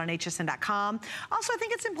 check them out on hsn.com. Also, I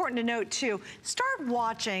think it's important to note too, start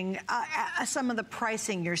watching some of the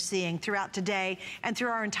pricing you're seeing throughout today and through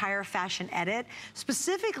our entire fashion edit.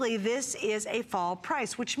 Specifically, this is a fall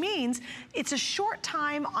price, which means it's a short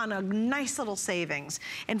time on a nice little savings.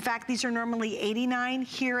 In fact, these are normally $89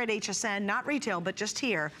 here at HSN, not retail, but just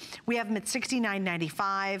here. We have them at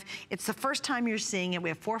 $69.95. It's the first time you're seeing it. We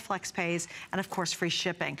have 4 flex pays and of course free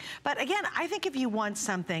shipping. But again, I think if you want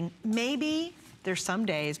something, maybe there's some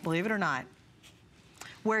days, believe it or not,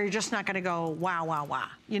 where you're just not gonna go, wow, wow, wow.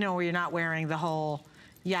 You know, where you're not wearing the whole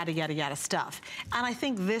yada, yada, yada stuff. And I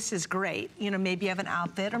think this is great. You know, maybe you have an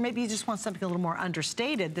outfit, or maybe you just want something a little more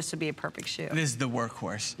understated. This would be a perfect shoe. This is the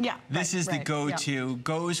workhorse. Yeah. This is the go-to,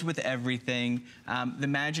 goes with everything. The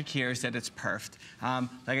magic here is that it's perfed.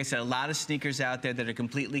 Like I said, a lot of sneakers out there that are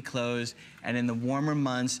completely closed, and in the warmer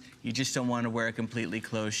months, you just don't want to wear a completely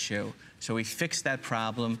closed shoe. So we fixed that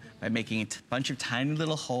problem by making a bunch of tiny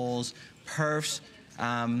little holes. Perfs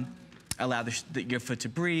allow your foot to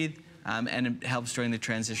breathe, and it helps during the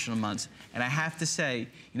transitional months. And I have to say,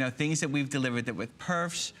 you know, things that we've delivered that with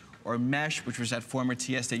perfs or mesh, which was that former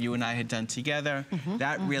TS that you and I had done together,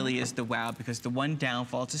 that really is the wow, because the one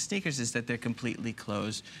downfall to sneakers is that they're completely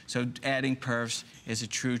closed. So adding perfs is a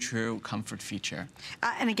true comfort feature.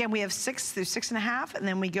 And again, we have 6 through 6.5, and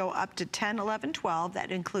then we go up to 10, 11, 12.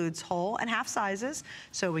 That includes whole and half sizes,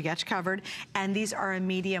 so we got you covered. And these are a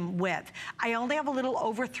medium width. I only have a little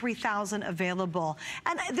over 3,000 available.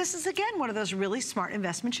 And this is, again, one of those really smart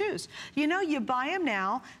investment shoes. You know, you buy them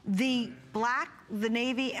now, the black, the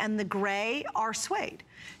navy, and and the gray are suede.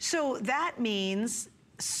 So that means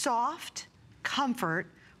soft, comfort,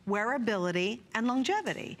 wearability, and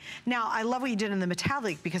longevity. Now, I love what you did in the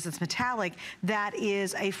metallic because it's metallic. That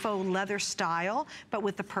is a faux leather style, but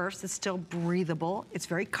with the purse, it's still breathable. It's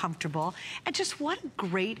very comfortable. And just what a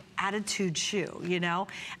great attitude shoe, you know?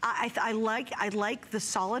 I like the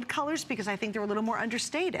solid colors because I think they're a little more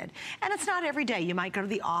understated. And it's not every day. You might go to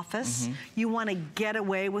the office. You want to get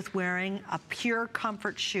away with wearing a pure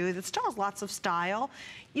comfort shoe that still has lots of style.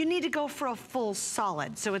 You need to go for a full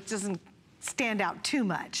solid so it doesn't stand out too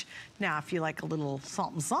much. Now, if you like a little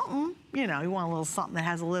something, you know, you want a little something that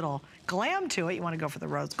has a little glam to it, you want to go for the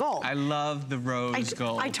rose gold. I love the rose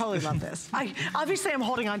gold. I totally love this. Obviously, I'm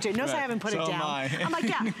holding on to it. Notice I haven't put it down. I'm like,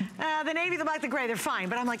 yeah, the navy, the black, the gray, they're fine.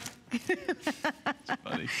 But I'm like,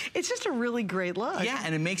 it's just a really great look. Yeah,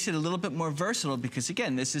 and it makes it a little bit more versatile because,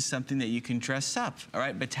 again, this is something that you can dress up, all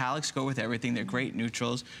right? Metallics go with everything. They're great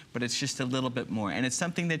neutrals, but it's just a little bit more. And it's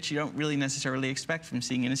something that you don't really necessarily expect from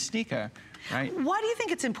seeing in a sneaker, right? Why do you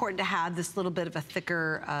think it's important to have this little bit of a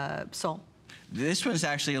thicker sole? This one's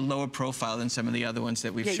actually a lower profile than some of the other ones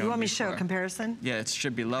that we've shown before. You want me to show a comparison? Yeah, it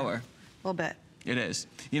should be lower. A little bit. It is.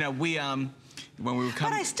 You know, we, when we were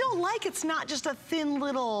coming... But I still like it's not just a thin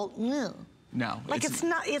little... No. Like it's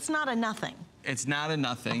not a nothing. It's not a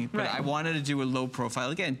nothing, but I wanted to do a low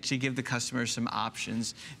profile, again, to give the customer some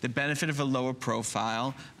options. The benefit of a lower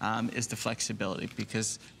profile is the flexibility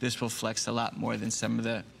because this will flex a lot more than some of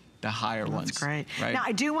the higher ones. That's great. Right? Now,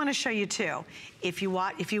 I do want to show you, too, if you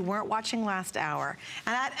weren't watching last hour,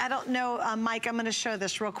 and I don't know, Mike, I'm going to show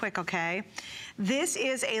this real quick, okay? This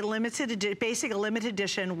is a limited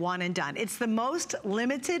edition one and done. It's the most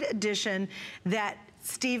limited edition that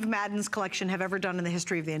Steve Madden's collection have ever done in the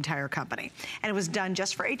history of the entire company. And it was done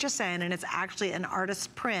just for HSN, and it's actually an artist's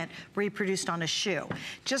print reproduced on a shoe.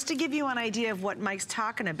 Just to give you an idea of what Mike's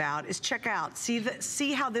talking about is check out,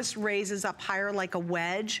 see how this raises up higher like a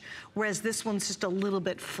wedge, whereas this one's just a little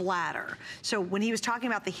bit flatter. So when he was talking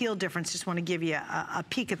about the heel difference, just want to give you a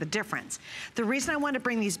peek at the difference. The reason I wanted to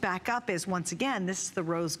bring these back up is, once again, this is the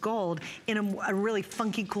rose gold in a really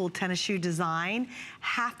funky, cool tennis shoe design.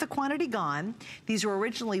 Half the quantity gone. These were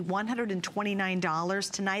originally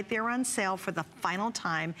 $129. Tonight they're on sale for the final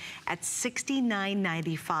time at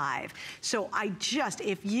 $69.95. So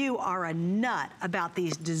if you are a nut about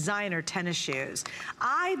these designer tennis shoes,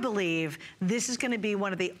 I believe this is going to be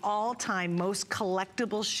one of the all-time most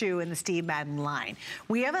collectible shoe in the Steve Madden line.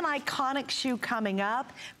 We have an iconic shoe coming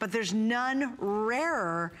up, but there's none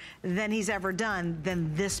rarer than he's ever done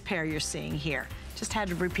than this pair you're seeing here. Just had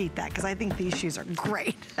to repeat that because I think these shoes are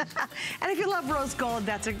great. And if you love rose gold,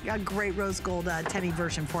 that's a great rose gold tenny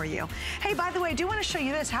version for you. Hey, by the way, I do want to show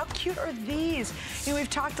you this. How cute are these? You know, we've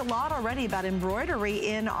talked a lot already about embroidery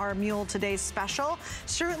in our Mule Today's special.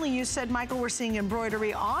 Certainly you said, Michael, we're seeing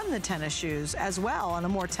embroidery on the tennis shoes as well, on a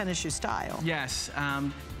more tennis shoe style. Yes.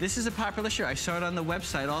 This is a popular shoe. I saw it on the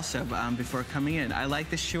website also before coming in. I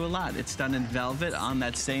like this shoe a lot. It's done in velvet on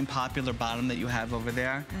that same popular bottom that you have over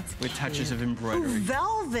there with touches of embroidery. Ooh,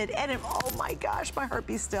 velvet, and oh my gosh, my heart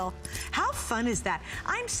beats still. How fun is that?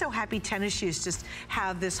 I'm so happy tennis shoes just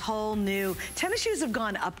have this whole new, tennis shoes have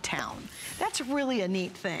gone uptown. That's really a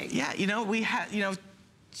neat thing. Yeah, you know, we have, you know,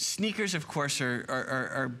 sneakers of course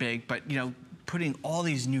are big, but you know, putting all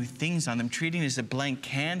these new things on them, treating it as a blank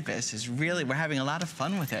canvas is really, we're having a lot of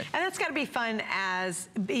fun with it. And that's got to be fun as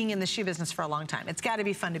being in the shoe business for a long time. It's got to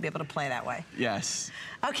be fun to be able to play that way. Yes.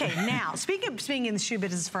 Okay, now, speaking of being in the shoe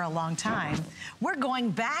business for a long time, we're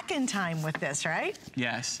going back in time with this, right?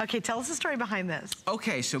 Yes. Okay, tell us the story behind this.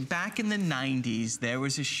 Okay, so back in the 90s, there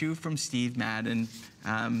was a shoe from Steve Madden,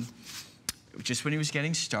 just when he was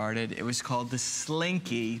getting started. It was called the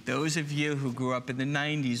Slinky. Those of you who grew up in the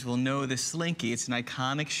 90s will know the Slinky. It's an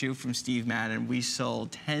iconic shoe from Steve Madden. We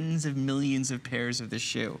sold tens of millions of pairs of this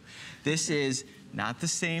shoe. This is not the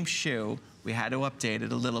same shoe. We had to update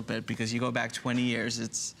it a little bit because you go back 20 years,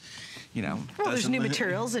 it's, you know. Well, there's new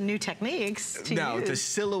materials and new techniques to use. No, the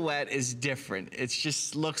silhouette is different. It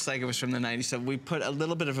just looks like it was from the 90s. So we put a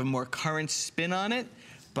little bit of a more current spin on it.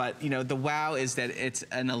 But, you know, the wow is that it's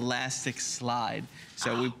an elastic slide.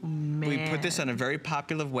 So we put this on a very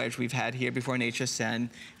popular wedge we've had here before in HSN.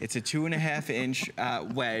 It's a 2.5-inch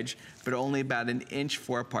wedge, but only about 1 inch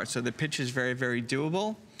forepart. So the pitch is very, very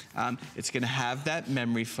doable. It's going to have that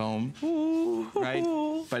memory foam, right?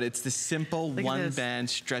 But it's the simple one-band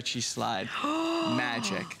stretchy slide.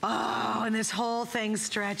 Magic. Oh, and this whole thing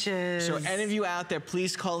stretches. So any of you out there,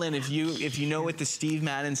 please call in if you know what the Steve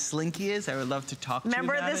Madden Slinky is. I would love to talk to you about it.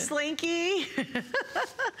 Remember the Slinky?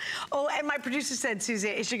 Oh, and my producer said,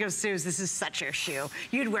 Susie, she goes, Suze, this is such your shoe.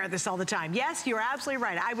 You'd wear this all the time. Yes, you're absolutely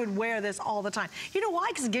right. I would wear this all the time. You know why?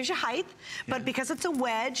 Because it gives you height, but because it's a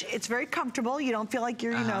wedge, it's very comfortable. You don't feel like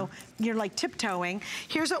you're, you know, you're like tiptoeing.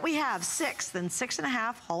 Here's what we have: 6, then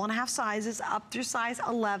 6.5, whole and a half sizes, up through size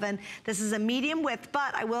 11. This is a medium width,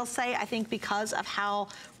 but I will say, I think because of how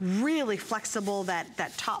really flexible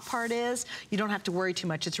that top part is, you don't have to worry too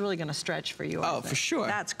much. It's really gonna stretch for you. Oh, for sure.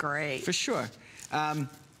 That's great. For sure.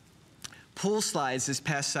 Pool slides this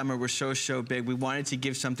past summer were so big. We wanted to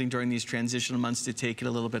give something during these transitional months to take it a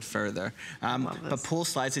little bit further. But pool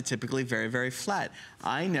slides are typically very flat.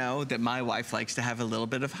 I know that my wife likes to have a little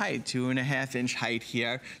bit of height, 2.5-inch height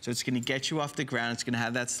here. So it's gonna get you off the ground. It's gonna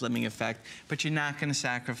have that slimming effect, but you're not gonna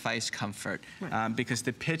sacrifice comfort because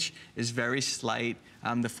the pitch is very slight.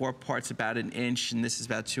 The forepart's about 1 inch, and this is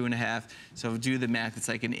about 2.5. So do the math, it's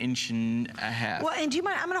like 1.5 inches. Well, and do you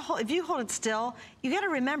mind, I'm gonna hold, if you hold it still, you gotta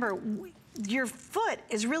remember, your foot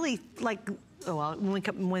is really like, oh, well, when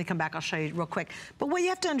we come back, I'll show you real quick. But what you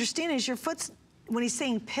have to understand is your foot's, when he's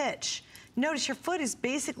saying pitch, notice your foot is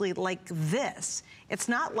basically like this. It's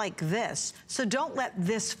not like this. So don't let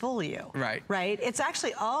this fool you. Right. Right? It's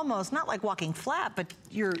actually almost not like walking flat, but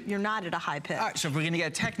you're not at a high pitch. All right, so if we're gonna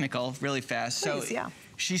get technical really fast. Please, so yeah.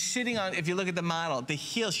 She's sitting on, if you look at the model, the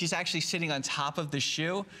heel, she's actually sitting on top of the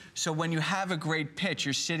shoe. So when you have a great pitch,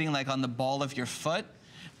 you're sitting like on the ball of your foot.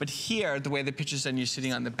 But here, the way the pitch is done, you're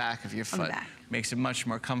sitting on the back of your foot. Makes it much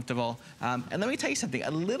more comfortable. And let me tell you something, a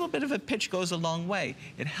little bit of a pitch goes a long way.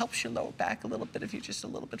 It helps your lower back a little bit if you're just a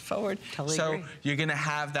little bit forward. Totally so agree. You're gonna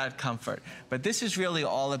have that comfort. But this is really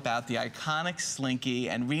all about the iconic Slinky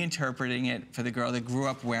and reinterpreting it for the girl that grew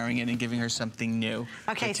up wearing it and giving her something new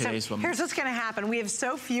for today's woman. Here's what's gonna happen. We have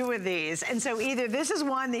so few of these. And so either this is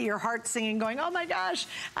one that your heart's singing going, oh my gosh,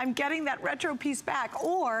 I'm getting that retro piece back.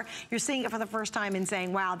 Or you're seeing it for the first time and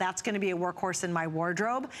saying, wow, that's gonna be a workhorse in my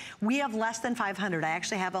wardrobe. We have less than 500. I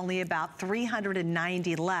actually have only about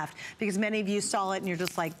 390 left because many of you saw it and you're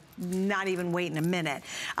just like, not even waiting a minute.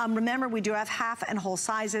 Remember, we do have half and whole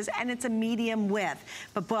sizes, and it's a medium width.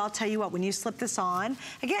 But boy, I'll tell you what, when you slip this on,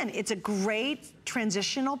 again, it's a great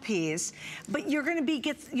transitional piece, but you're gonna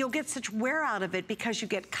you'll get such wear out of it because you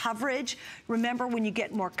get coverage. Remember, when you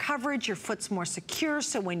get more coverage, your foot's more secure,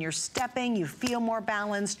 so when you're stepping, you feel more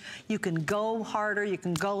balanced, you can go harder, you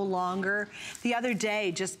can go longer. The other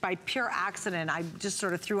day, just by pure accident, I just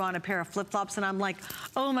sort of threw on a pair of flip-flops, and I'm like,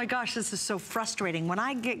 oh my gosh, this is so frustrating. When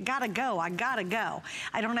I gotta go, I gotta go.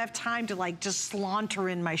 I don't have time to like just saunter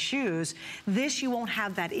in my shoes. This, you won't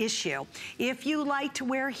have that issue. If you like to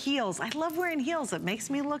wear heels, I love wearing heels. It makes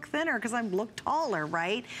me look thinner because I look taller,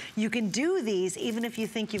 right? You can do these even if you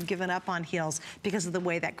think you've given up on heels because of the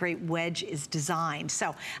way that great wedge is designed.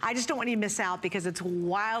 So I just don't want you to miss out because it's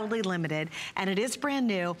wildly limited and it is brand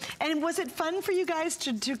new. And was it fun for you guys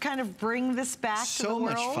to kind of bring this back to the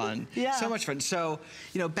world? So much fun. Yeah. So much fun. So,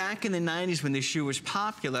 you know, back in the 90s when the shoe was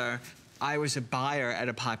popular, I was a buyer at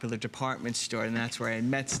a popular department store, and that's where I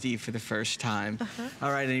met Steve for the first time.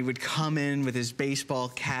 All right, and he would come in with his baseball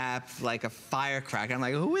cap like a firecracker. I'm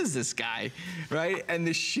like, who is this guy, right? And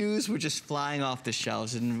the shoes were just flying off the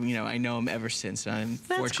shelves, and you know, I know him ever since. And I'm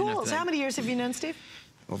fortunate. That's cool. So how many years have you known Steve?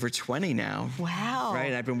 Over 20 now. Wow.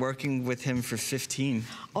 Right, I've been working with him for 15.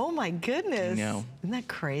 Oh my goodness. I know. Isn't that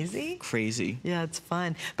crazy? Crazy. Yeah, it's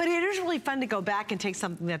fun. But it is really fun to go back and take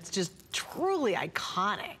something that's just truly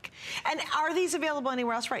iconic. And are these available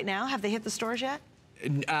anywhere else right now? Have they hit the stores yet?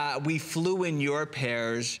 We flew in your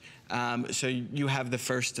pairs, so you have the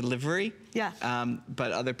first delivery. Yeah.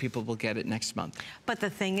 But other people will get it next month. But the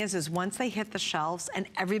thing is once they hit the shelves and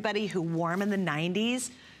everybody who wore them in the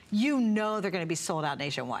 90s, you know they're gonna be sold out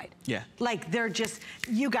nationwide. Yeah. Like they're just,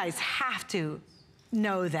 you guys have to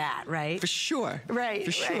know that, right? For sure. Right.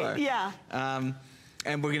 For sure. Right. Yeah.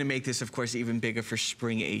 And we're gonna make this, of course, even bigger for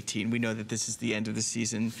spring 18. We know that this is the end of the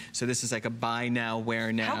season, so this is like a buy now,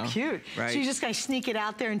 wear now. How cute. Right? So you just gotta sneak it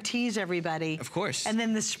out there and tease everybody. Of course. And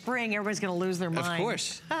then the spring, everybody's gonna lose their mind. Of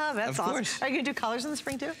course. Oh, that's awesome. Course. Are you gonna do colors in the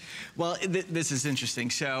spring too? Well, this is interesting.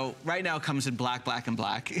 So right now it comes in black, black, and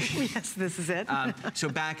black. Yes, this is it. So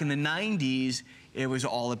back in the 90s, it was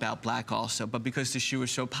all about black also, but because the shoe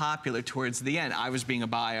was so popular towards the end, I was being a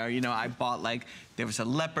buyer, you know, I bought like, there was a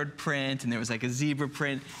leopard print and there was like a zebra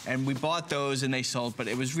print, and we bought those and they sold, but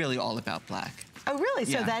it was really all about black. Oh, really?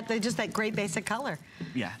 So Yeah. that just that great basic color.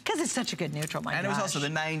 Yeah. Because it's such a good neutral, my And it was also the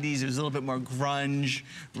 90s, it was a little bit more grunge,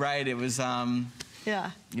 right? It was,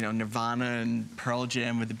 yeah. you know, Nirvana and Pearl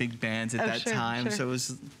Jam with the big bands at that time, so it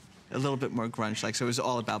was a little bit more grunge-like, so it was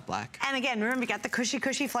all about black. And again, remember, you got the cushy,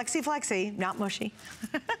 flexy, not mushy.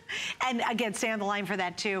 And again, stay on the line for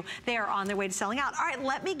that too. They are on their way to selling out. All right,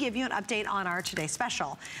 let me give you an update on our Today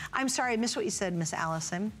Special. I'm sorry, I missed what you said, Miss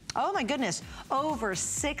Allison. Oh my goodness, over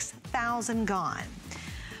 6,000 gone.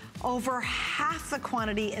 Over half the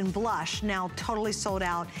quantity in blush, now totally sold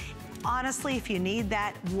out. Honestly, if you need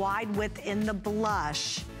that wide width in the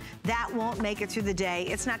blush, that won't make it through the day.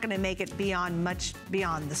 It's not gonna make it much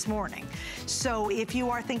beyond this morning. So if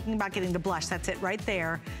you are thinking about getting the blush, that's it right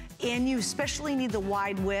there. And you especially need the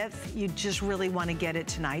wide width, you just really wanna get it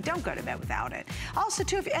tonight. Don't go to bed without it. Also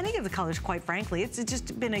too, if any of the colors, quite frankly, it's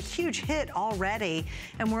just been a huge hit already,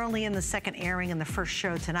 and we're only in the second airing in the first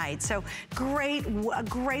show tonight. So a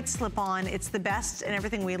great slip on. It's the best and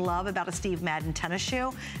everything we love about a Steve Madden tennis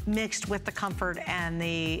shoe, mixed with the comfort and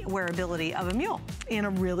the wearability of a mule in a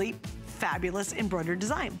really fabulous embroidered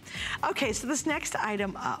design. Okay, so this next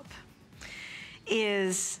item up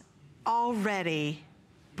is already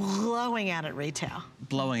blowing out at retail.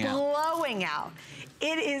 Blowing out. Blowing out.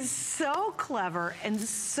 It is so clever and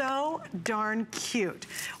so darn cute.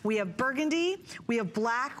 We have burgundy, we have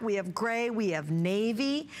black, we have gray, we have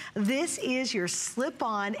navy. This is your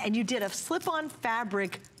slip-on, and you did a slip-on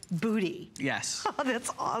fabric booty. Yes. Oh, that's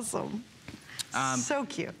awesome. So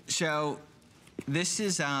cute. So this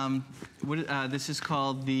is this is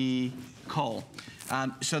called the Cole.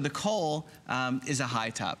 So the Cole is a high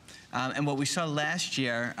top. And what we saw last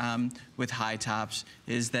year with high tops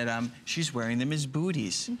is that she's wearing them as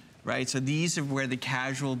booties, right? So these are where the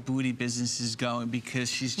casual booty business is going, because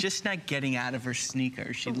she's just not getting out of her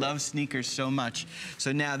sneakers. She loves sneakers so much.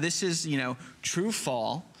 So now this is, you know, true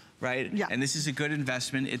fall. Right? Yeah. And this is a good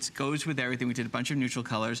investment. It goes with everything. We did a bunch of neutral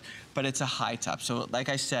colors, but it's a high top. So like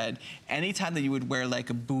I said, anytime that you would wear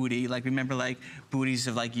like a booty, like remember like booties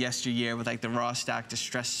of like yesteryear with like the raw stock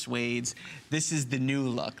distressed suedes, this is the new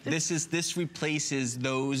look. This replaces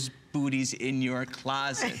those booties in your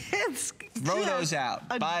closet. Throw those out.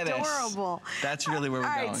 Buy this. Adorable. That's really where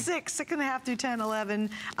we're going. All right, 6.5 through 10,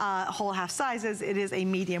 11 whole half sizes. It is a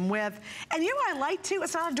medium width. And you know what I like too?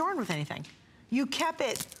 It's not adorned with anything. You kept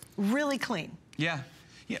it really clean. Yeah.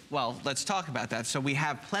 Yeah, well, let's talk about that. So we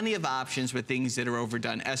have plenty of options with things that are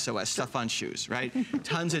overdone, SOS, stuff on shoes, right?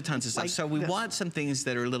 tons of stuff. Like so we want some things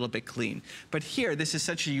that are a little bit clean. But here, this is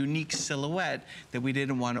such a unique silhouette that we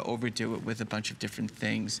didn't want to overdo it with a bunch of different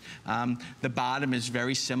things. The bottom is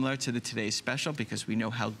very similar to the Today's Special because we know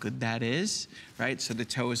how good that is, right? So the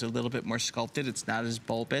toe is a little bit more sculpted. It's not as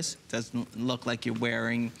bulbous. It doesn't look like you're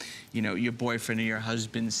wearing, you know, your boyfriend or your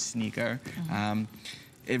husband's sneaker.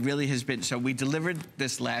 It really has been, so we delivered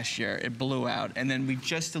this last year, it blew out, and then we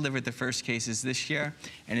just delivered the first cases this year,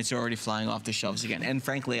 and it's already flying off the shelves again. And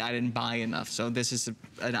frankly, I didn't buy enough, so this is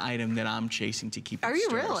an item that I'm chasing to keep in Are you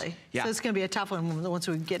stores. really? Yeah. So it's gonna be a tough one once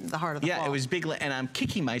we get into the heart of the fall. Yeah, it was big, and I'm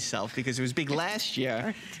kicking myself because it was big last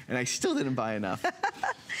year, and I still didn't buy enough.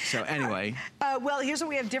 So anyway. Well, here's what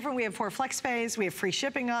we have different. We have 4 flex pays, we have free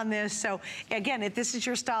shipping on this. So again, if this is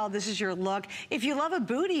your style, this is your look. If you love a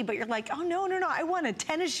booty, but you're like, oh no, I want a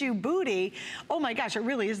tennis shoe booty. Oh my gosh, it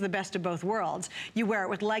really is the best of both worlds. You wear it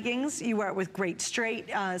with leggings, you wear it with great straight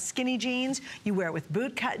skinny jeans, you wear it with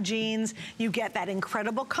boot cut jeans. You get that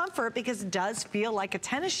incredible comfort because it does feel like a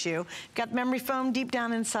tennis shoe. Got memory foam deep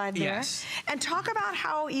down inside there. Yes. And talk about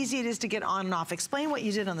how easy it is to get on and off. Explain what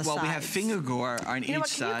you did on the sides. Well, we have finger gore on each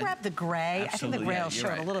side. Can you grab the gray? Absolutely, I think the gray will show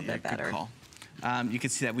it a little bit better. Good call. You can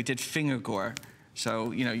see that we did finger gore.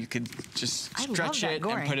 So, you know, you could just stretch it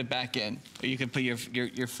and put it back in. Or you could put your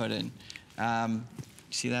foot in.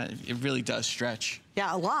 See that? It really does stretch.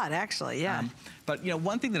 Yeah, a lot, actually, yeah. But, you know,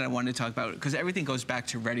 one thing that I wanted to talk about, because everything goes back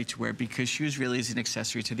to ready to wear, because shoes really is an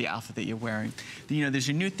accessory to the outfit that you're wearing. You know, there's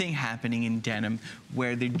a new thing happening in denim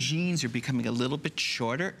where the jeans are becoming a little bit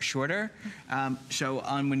shorter. So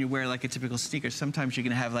when you wear like a typical sneaker, sometimes you're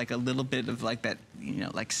gonna have like a little bit of like that, you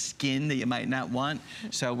know, like skin that you might not want.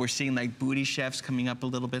 So we're seeing like booty shafts coming up a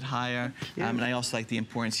little bit higher. And I also like the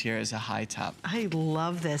importance here as a high top. I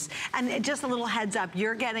love this. And just a little heads up,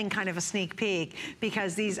 you're getting kind of a sneak peek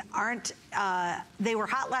because these aren't, they were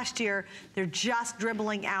hot last year. They're just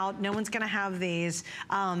dribbling out. No one's gonna have these.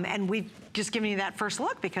 And we've just given you that first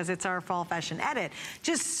look because it's our fall fashion edit.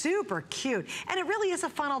 Just super cute. And it really is a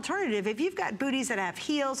fun alternative. If you've got booties that have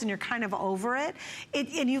heels and you're kind of over it,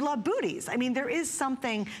 and you love booties. I mean, there is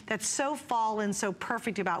something that's so fall and so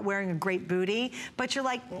perfect about wearing a great booty, but you're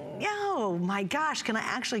like, oh my gosh, can I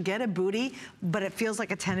actually get a booty, but it feels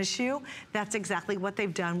like a tennis shoe? That's exactly what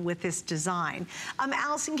they've done with this design.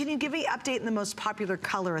 Allison, can you give me an update the most popular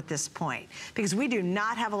color at this point, because we do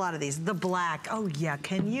not have a lot of these. The black, oh yeah,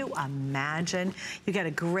 can you imagine? You got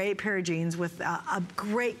a great pair of jeans with a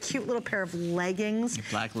great, cute little pair of leggings.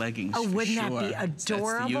 Black leggings. Oh, wouldn't that be adorable?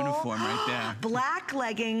 That's the uniform right there. Black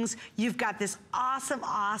leggings. You've got this awesome,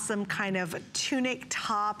 awesome kind of tunic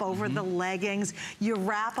top over the leggings. You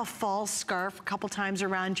wrap a fall scarf a couple times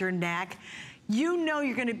around your neck. You know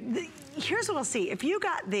you're gonna, here's what I'll see. If you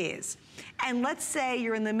got these, and let's say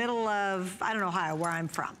you're in the middle of, I don't know Ohio, where I'm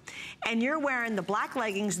from, and you're wearing the black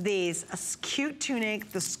leggings, these, a cute tunic,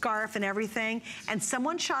 the scarf and everything, and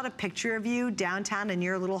someone shot a picture of you downtown in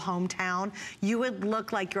your little hometown, you would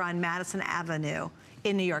look like you're on Madison Avenue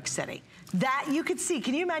in New York City. That you could see.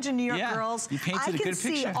 Can you imagine New York girls? You painted a good picture. I can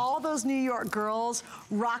see all those New York girls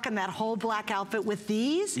rocking that whole black outfit with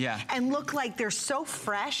these and look like they're so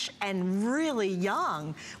fresh and really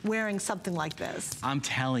young wearing something like this. I'm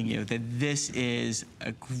telling you that this is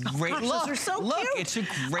a great look. Those are so look, cute. It's a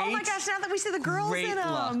great, oh my gosh, now that we see the girls in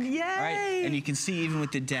them. Look. Yay. Right? And you can see even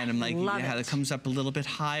with the denim, like how it comes up a little bit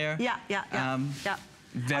higher. Yeah.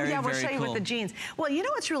 Very, oh yeah, we'll very show you cool. with the jeans. Well, you know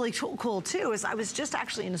what's really cool too is I was just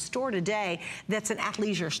actually in a store today that's an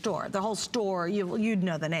athleisure store. The whole store, you'd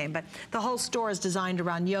know the name, but the whole store is designed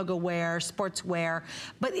around yoga wear, sportswear.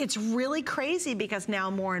 But it's really crazy because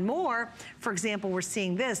now more and more, for example, we're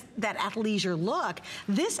seeing this, that athleisure look.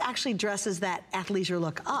 This actually dresses that athleisure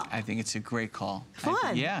look up. I think it's a great call.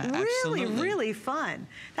 Fun. Yeah, really, absolutely. really fun.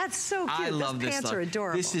 That's so cute. I love Those this pants look. are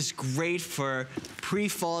adorable. This is great for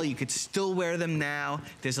pre-fall. You could still wear them now.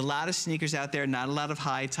 There's a lot of sneakers out there, not a lot of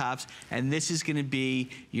high tops, and this is gonna be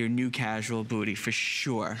your new casual booty for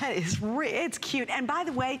sure. It's cute. And by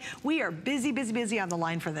the way, we are busy, busy, busy on the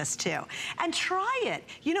line for this too. And try it.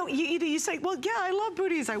 You know, you say, well, yeah, I love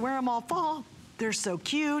booties. I wear them all fall. They're so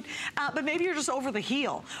cute, but maybe you're just over the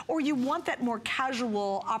heel, or you want that more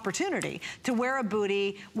casual opportunity to wear a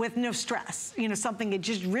booty with no stress. You know, something that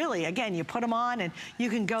just really, again, you put them on and you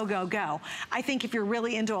can go, go, go. I think if you're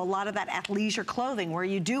really into a lot of that athleisure clothing where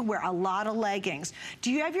you do wear a lot of leggings.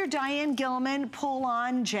 Do you have your Diane Gilman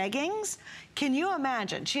pull-on jeggings? Can you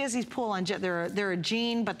imagine? She has these pull-on, they're a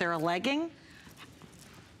jean, but they're a legging.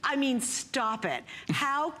 I mean, stop it.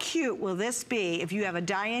 How cute will this be if you have a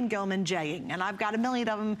Diane Gilman jegging? And I've got a million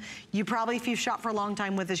of them. You probably, if you've shopped for a long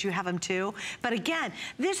time with us, you have them too. But again,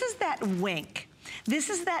 this is that wink. This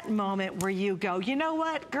is that moment where you go, you know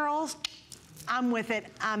what, girls? I'm with it,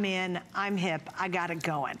 I'm in, I'm hip, I got it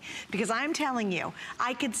going. Because I'm telling you,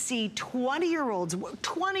 I could see 20-year-olds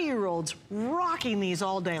rocking these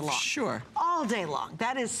all day long. Sure. All day long.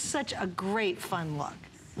 That is such a great, fun look.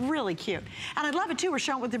 Really cute. And I love it too. We're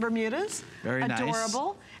showing it with the Bermudas. Very nice.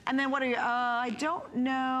 Adorable. And then what are you, I don't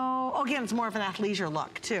know. Oh, again, it's more of an athleisure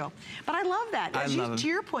look too. But I love that. I love them. To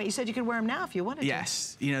your point, you said you could wear them now if you wanted to.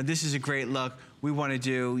 Yes. You know, this is a great look. We want to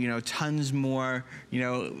do, you know, tons more, you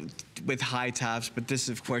know, with high tops, but this,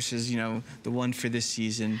 of course, is, you know, the one for this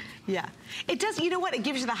season. Yeah. It does, you know what? It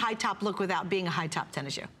gives you the high top look without being a high top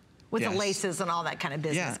tennis shoe. With the laces and all that kind of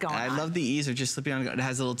business going on. I love the ease of just slipping on. It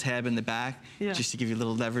has a little tab in the back, just to give you a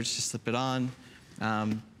little leverage to slip it on.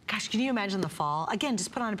 Gosh, can you imagine the fall? Again,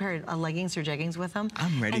 just put on a pair of leggings or jeggings with them.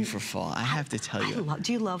 I'm ready for fall, I have to tell you.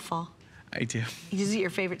 Do you love fall? I do. Is it your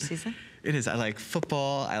favorite season? It is. I like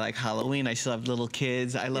football. I like Halloween. I still have little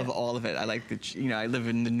kids. I love all of it. I like the, you know, I live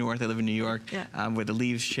in the north. I live in New York, where the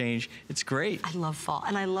leaves change. It's great. I love fall,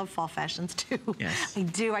 and I love fall fashions too. Yes. I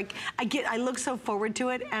do. I look so forward to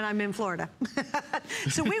it, and I'm in Florida.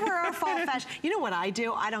 So we wear our fall fashion. You know what I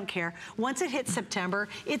do? I don't care. Once it hits September,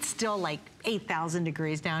 it's still like 8,000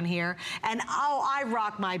 degrees down here, and oh, I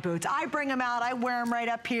rock my boots. I bring them out. I wear them right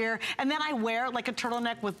up here, and then I wear like a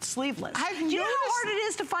turtleneck with sleeveless. Do you know how hard it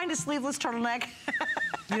is to find a sleeveless turtleneck?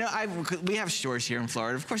 You know, we have stores here in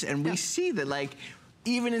Florida, of course, and we see that, like,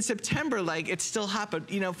 even in September, like, it's still hot,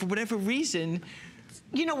 but, you know, for whatever reason,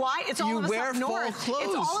 you know why? It's all of us up north. Clothes.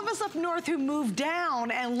 It's all of us up north who move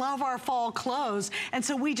down and love our fall clothes, and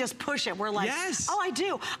so we just push it. We're like, oh, I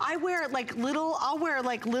do. I wear like I'll wear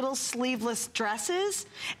like little sleeveless dresses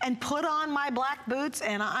and put on my black boots,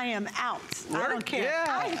 and I am out. I don't care.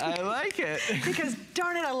 Yeah, I like it. Because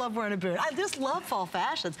darn it, I love wearing a boot. I just love fall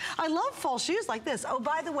fashions. I love fall shoes like this. Oh,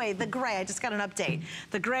 by the way, the gray. I just got an update.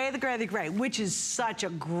 The gray, which is such a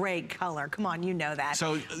great color. Come on, you know that.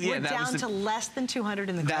 So yeah, we're down to less than 200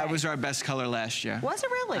 in the gray. That was our best color last year. Was it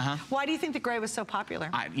really? Why do you think the gray was so popular?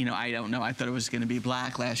 You know, I don't know. I thought it was going to be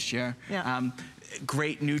black last year. Yeah.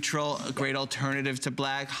 great neutral, a great alternative to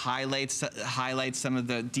black, highlights some of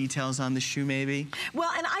the details on the shoe maybe.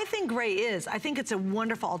 Well, and I think gray is. I think it's a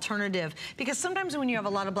wonderful alternative because sometimes when you have a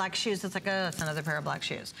lot of black shoes, it's like, oh, it's another pair of black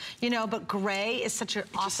shoes. You know, but gray is such an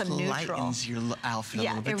awesome neutral. It lightens your outfit a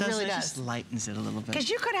little bit. Yeah, it really does. It just lightens it a little bit. Because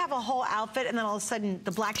you could have a whole outfit and then all of a sudden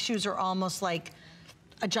the black shoes are almost like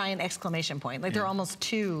a giant exclamation point. Like they're almost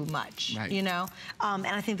too much, you know? And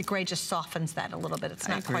I think the gray just softens that a little bit. It's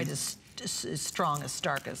not quite as strong, as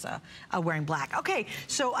stark as wearing black. Okay,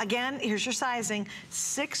 so again, here's your sizing.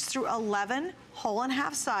 6 through 11, whole and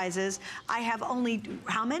half sizes. I have only,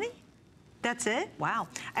 how many? That's it? Wow.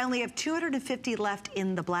 I only have 250 left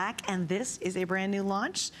in the black, and this is a brand new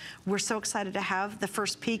launch. We're so excited to have the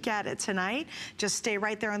first peek at it tonight. Just stay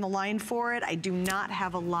right there on the line for it. I do not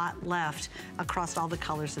have a lot left across all the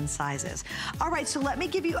colors and sizes. All right, so let me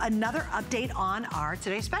give you another update on our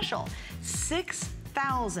today's special.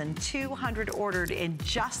 6,200 ordered in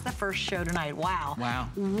just the first show tonight. Wow. Wow.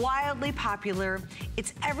 Wildly popular.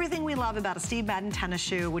 It's everything we love about a Steve Madden tennis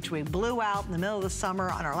shoe, which we blew out in the middle of the summer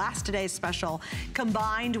on our last today's special,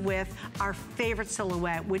 combined with our favorite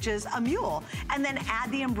silhouette, which is a mule. And then add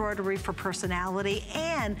the embroidery for personality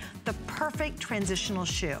and the perfect transitional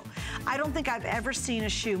shoe. I don't think I've ever seen a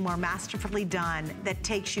shoe more masterfully done that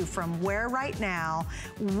takes you from wear right now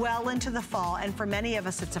well into the fall. And for many of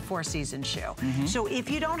us, it's a 4-season shoe. So if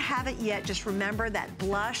you don't have it yet, just remember that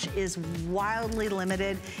blush is wildly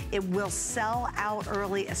limited. It will sell out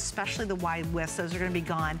early, especially the wide widths. Those are gonna be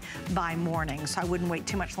gone by morning. So I wouldn't wait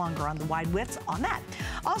too much longer on the wide widths on that.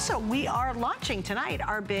 Also, we are launching tonight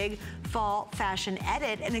our big fall fashion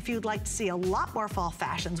edit. And if you'd like to see a lot more fall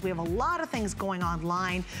fashions, we have a lot of things going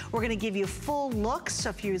online. We're gonna give you full looks.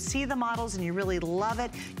 So if you see the models and you really love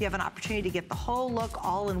it, you have an opportunity to get the whole look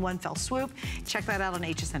all in one fell swoop. Check that out on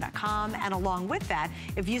hsn.com. And along with that,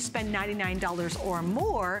 if you spend $99 or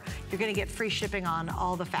more, you're gonna get free shipping on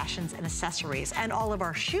all the fashions and accessories. And all of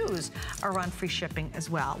our shoes are on free shipping as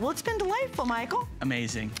well. Well, it's been delightful, Michael.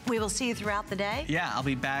 Amazing. We will see you throughout the day. Yeah, I'll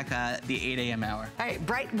be back at the 8 a.m. hour. All right,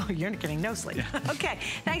 bright, well, you're getting no sleep. Yeah. Okay,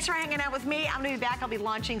 thanks for hanging out with me. I'm gonna be back. I'll be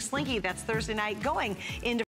launching Slinky. That's Thursday night going into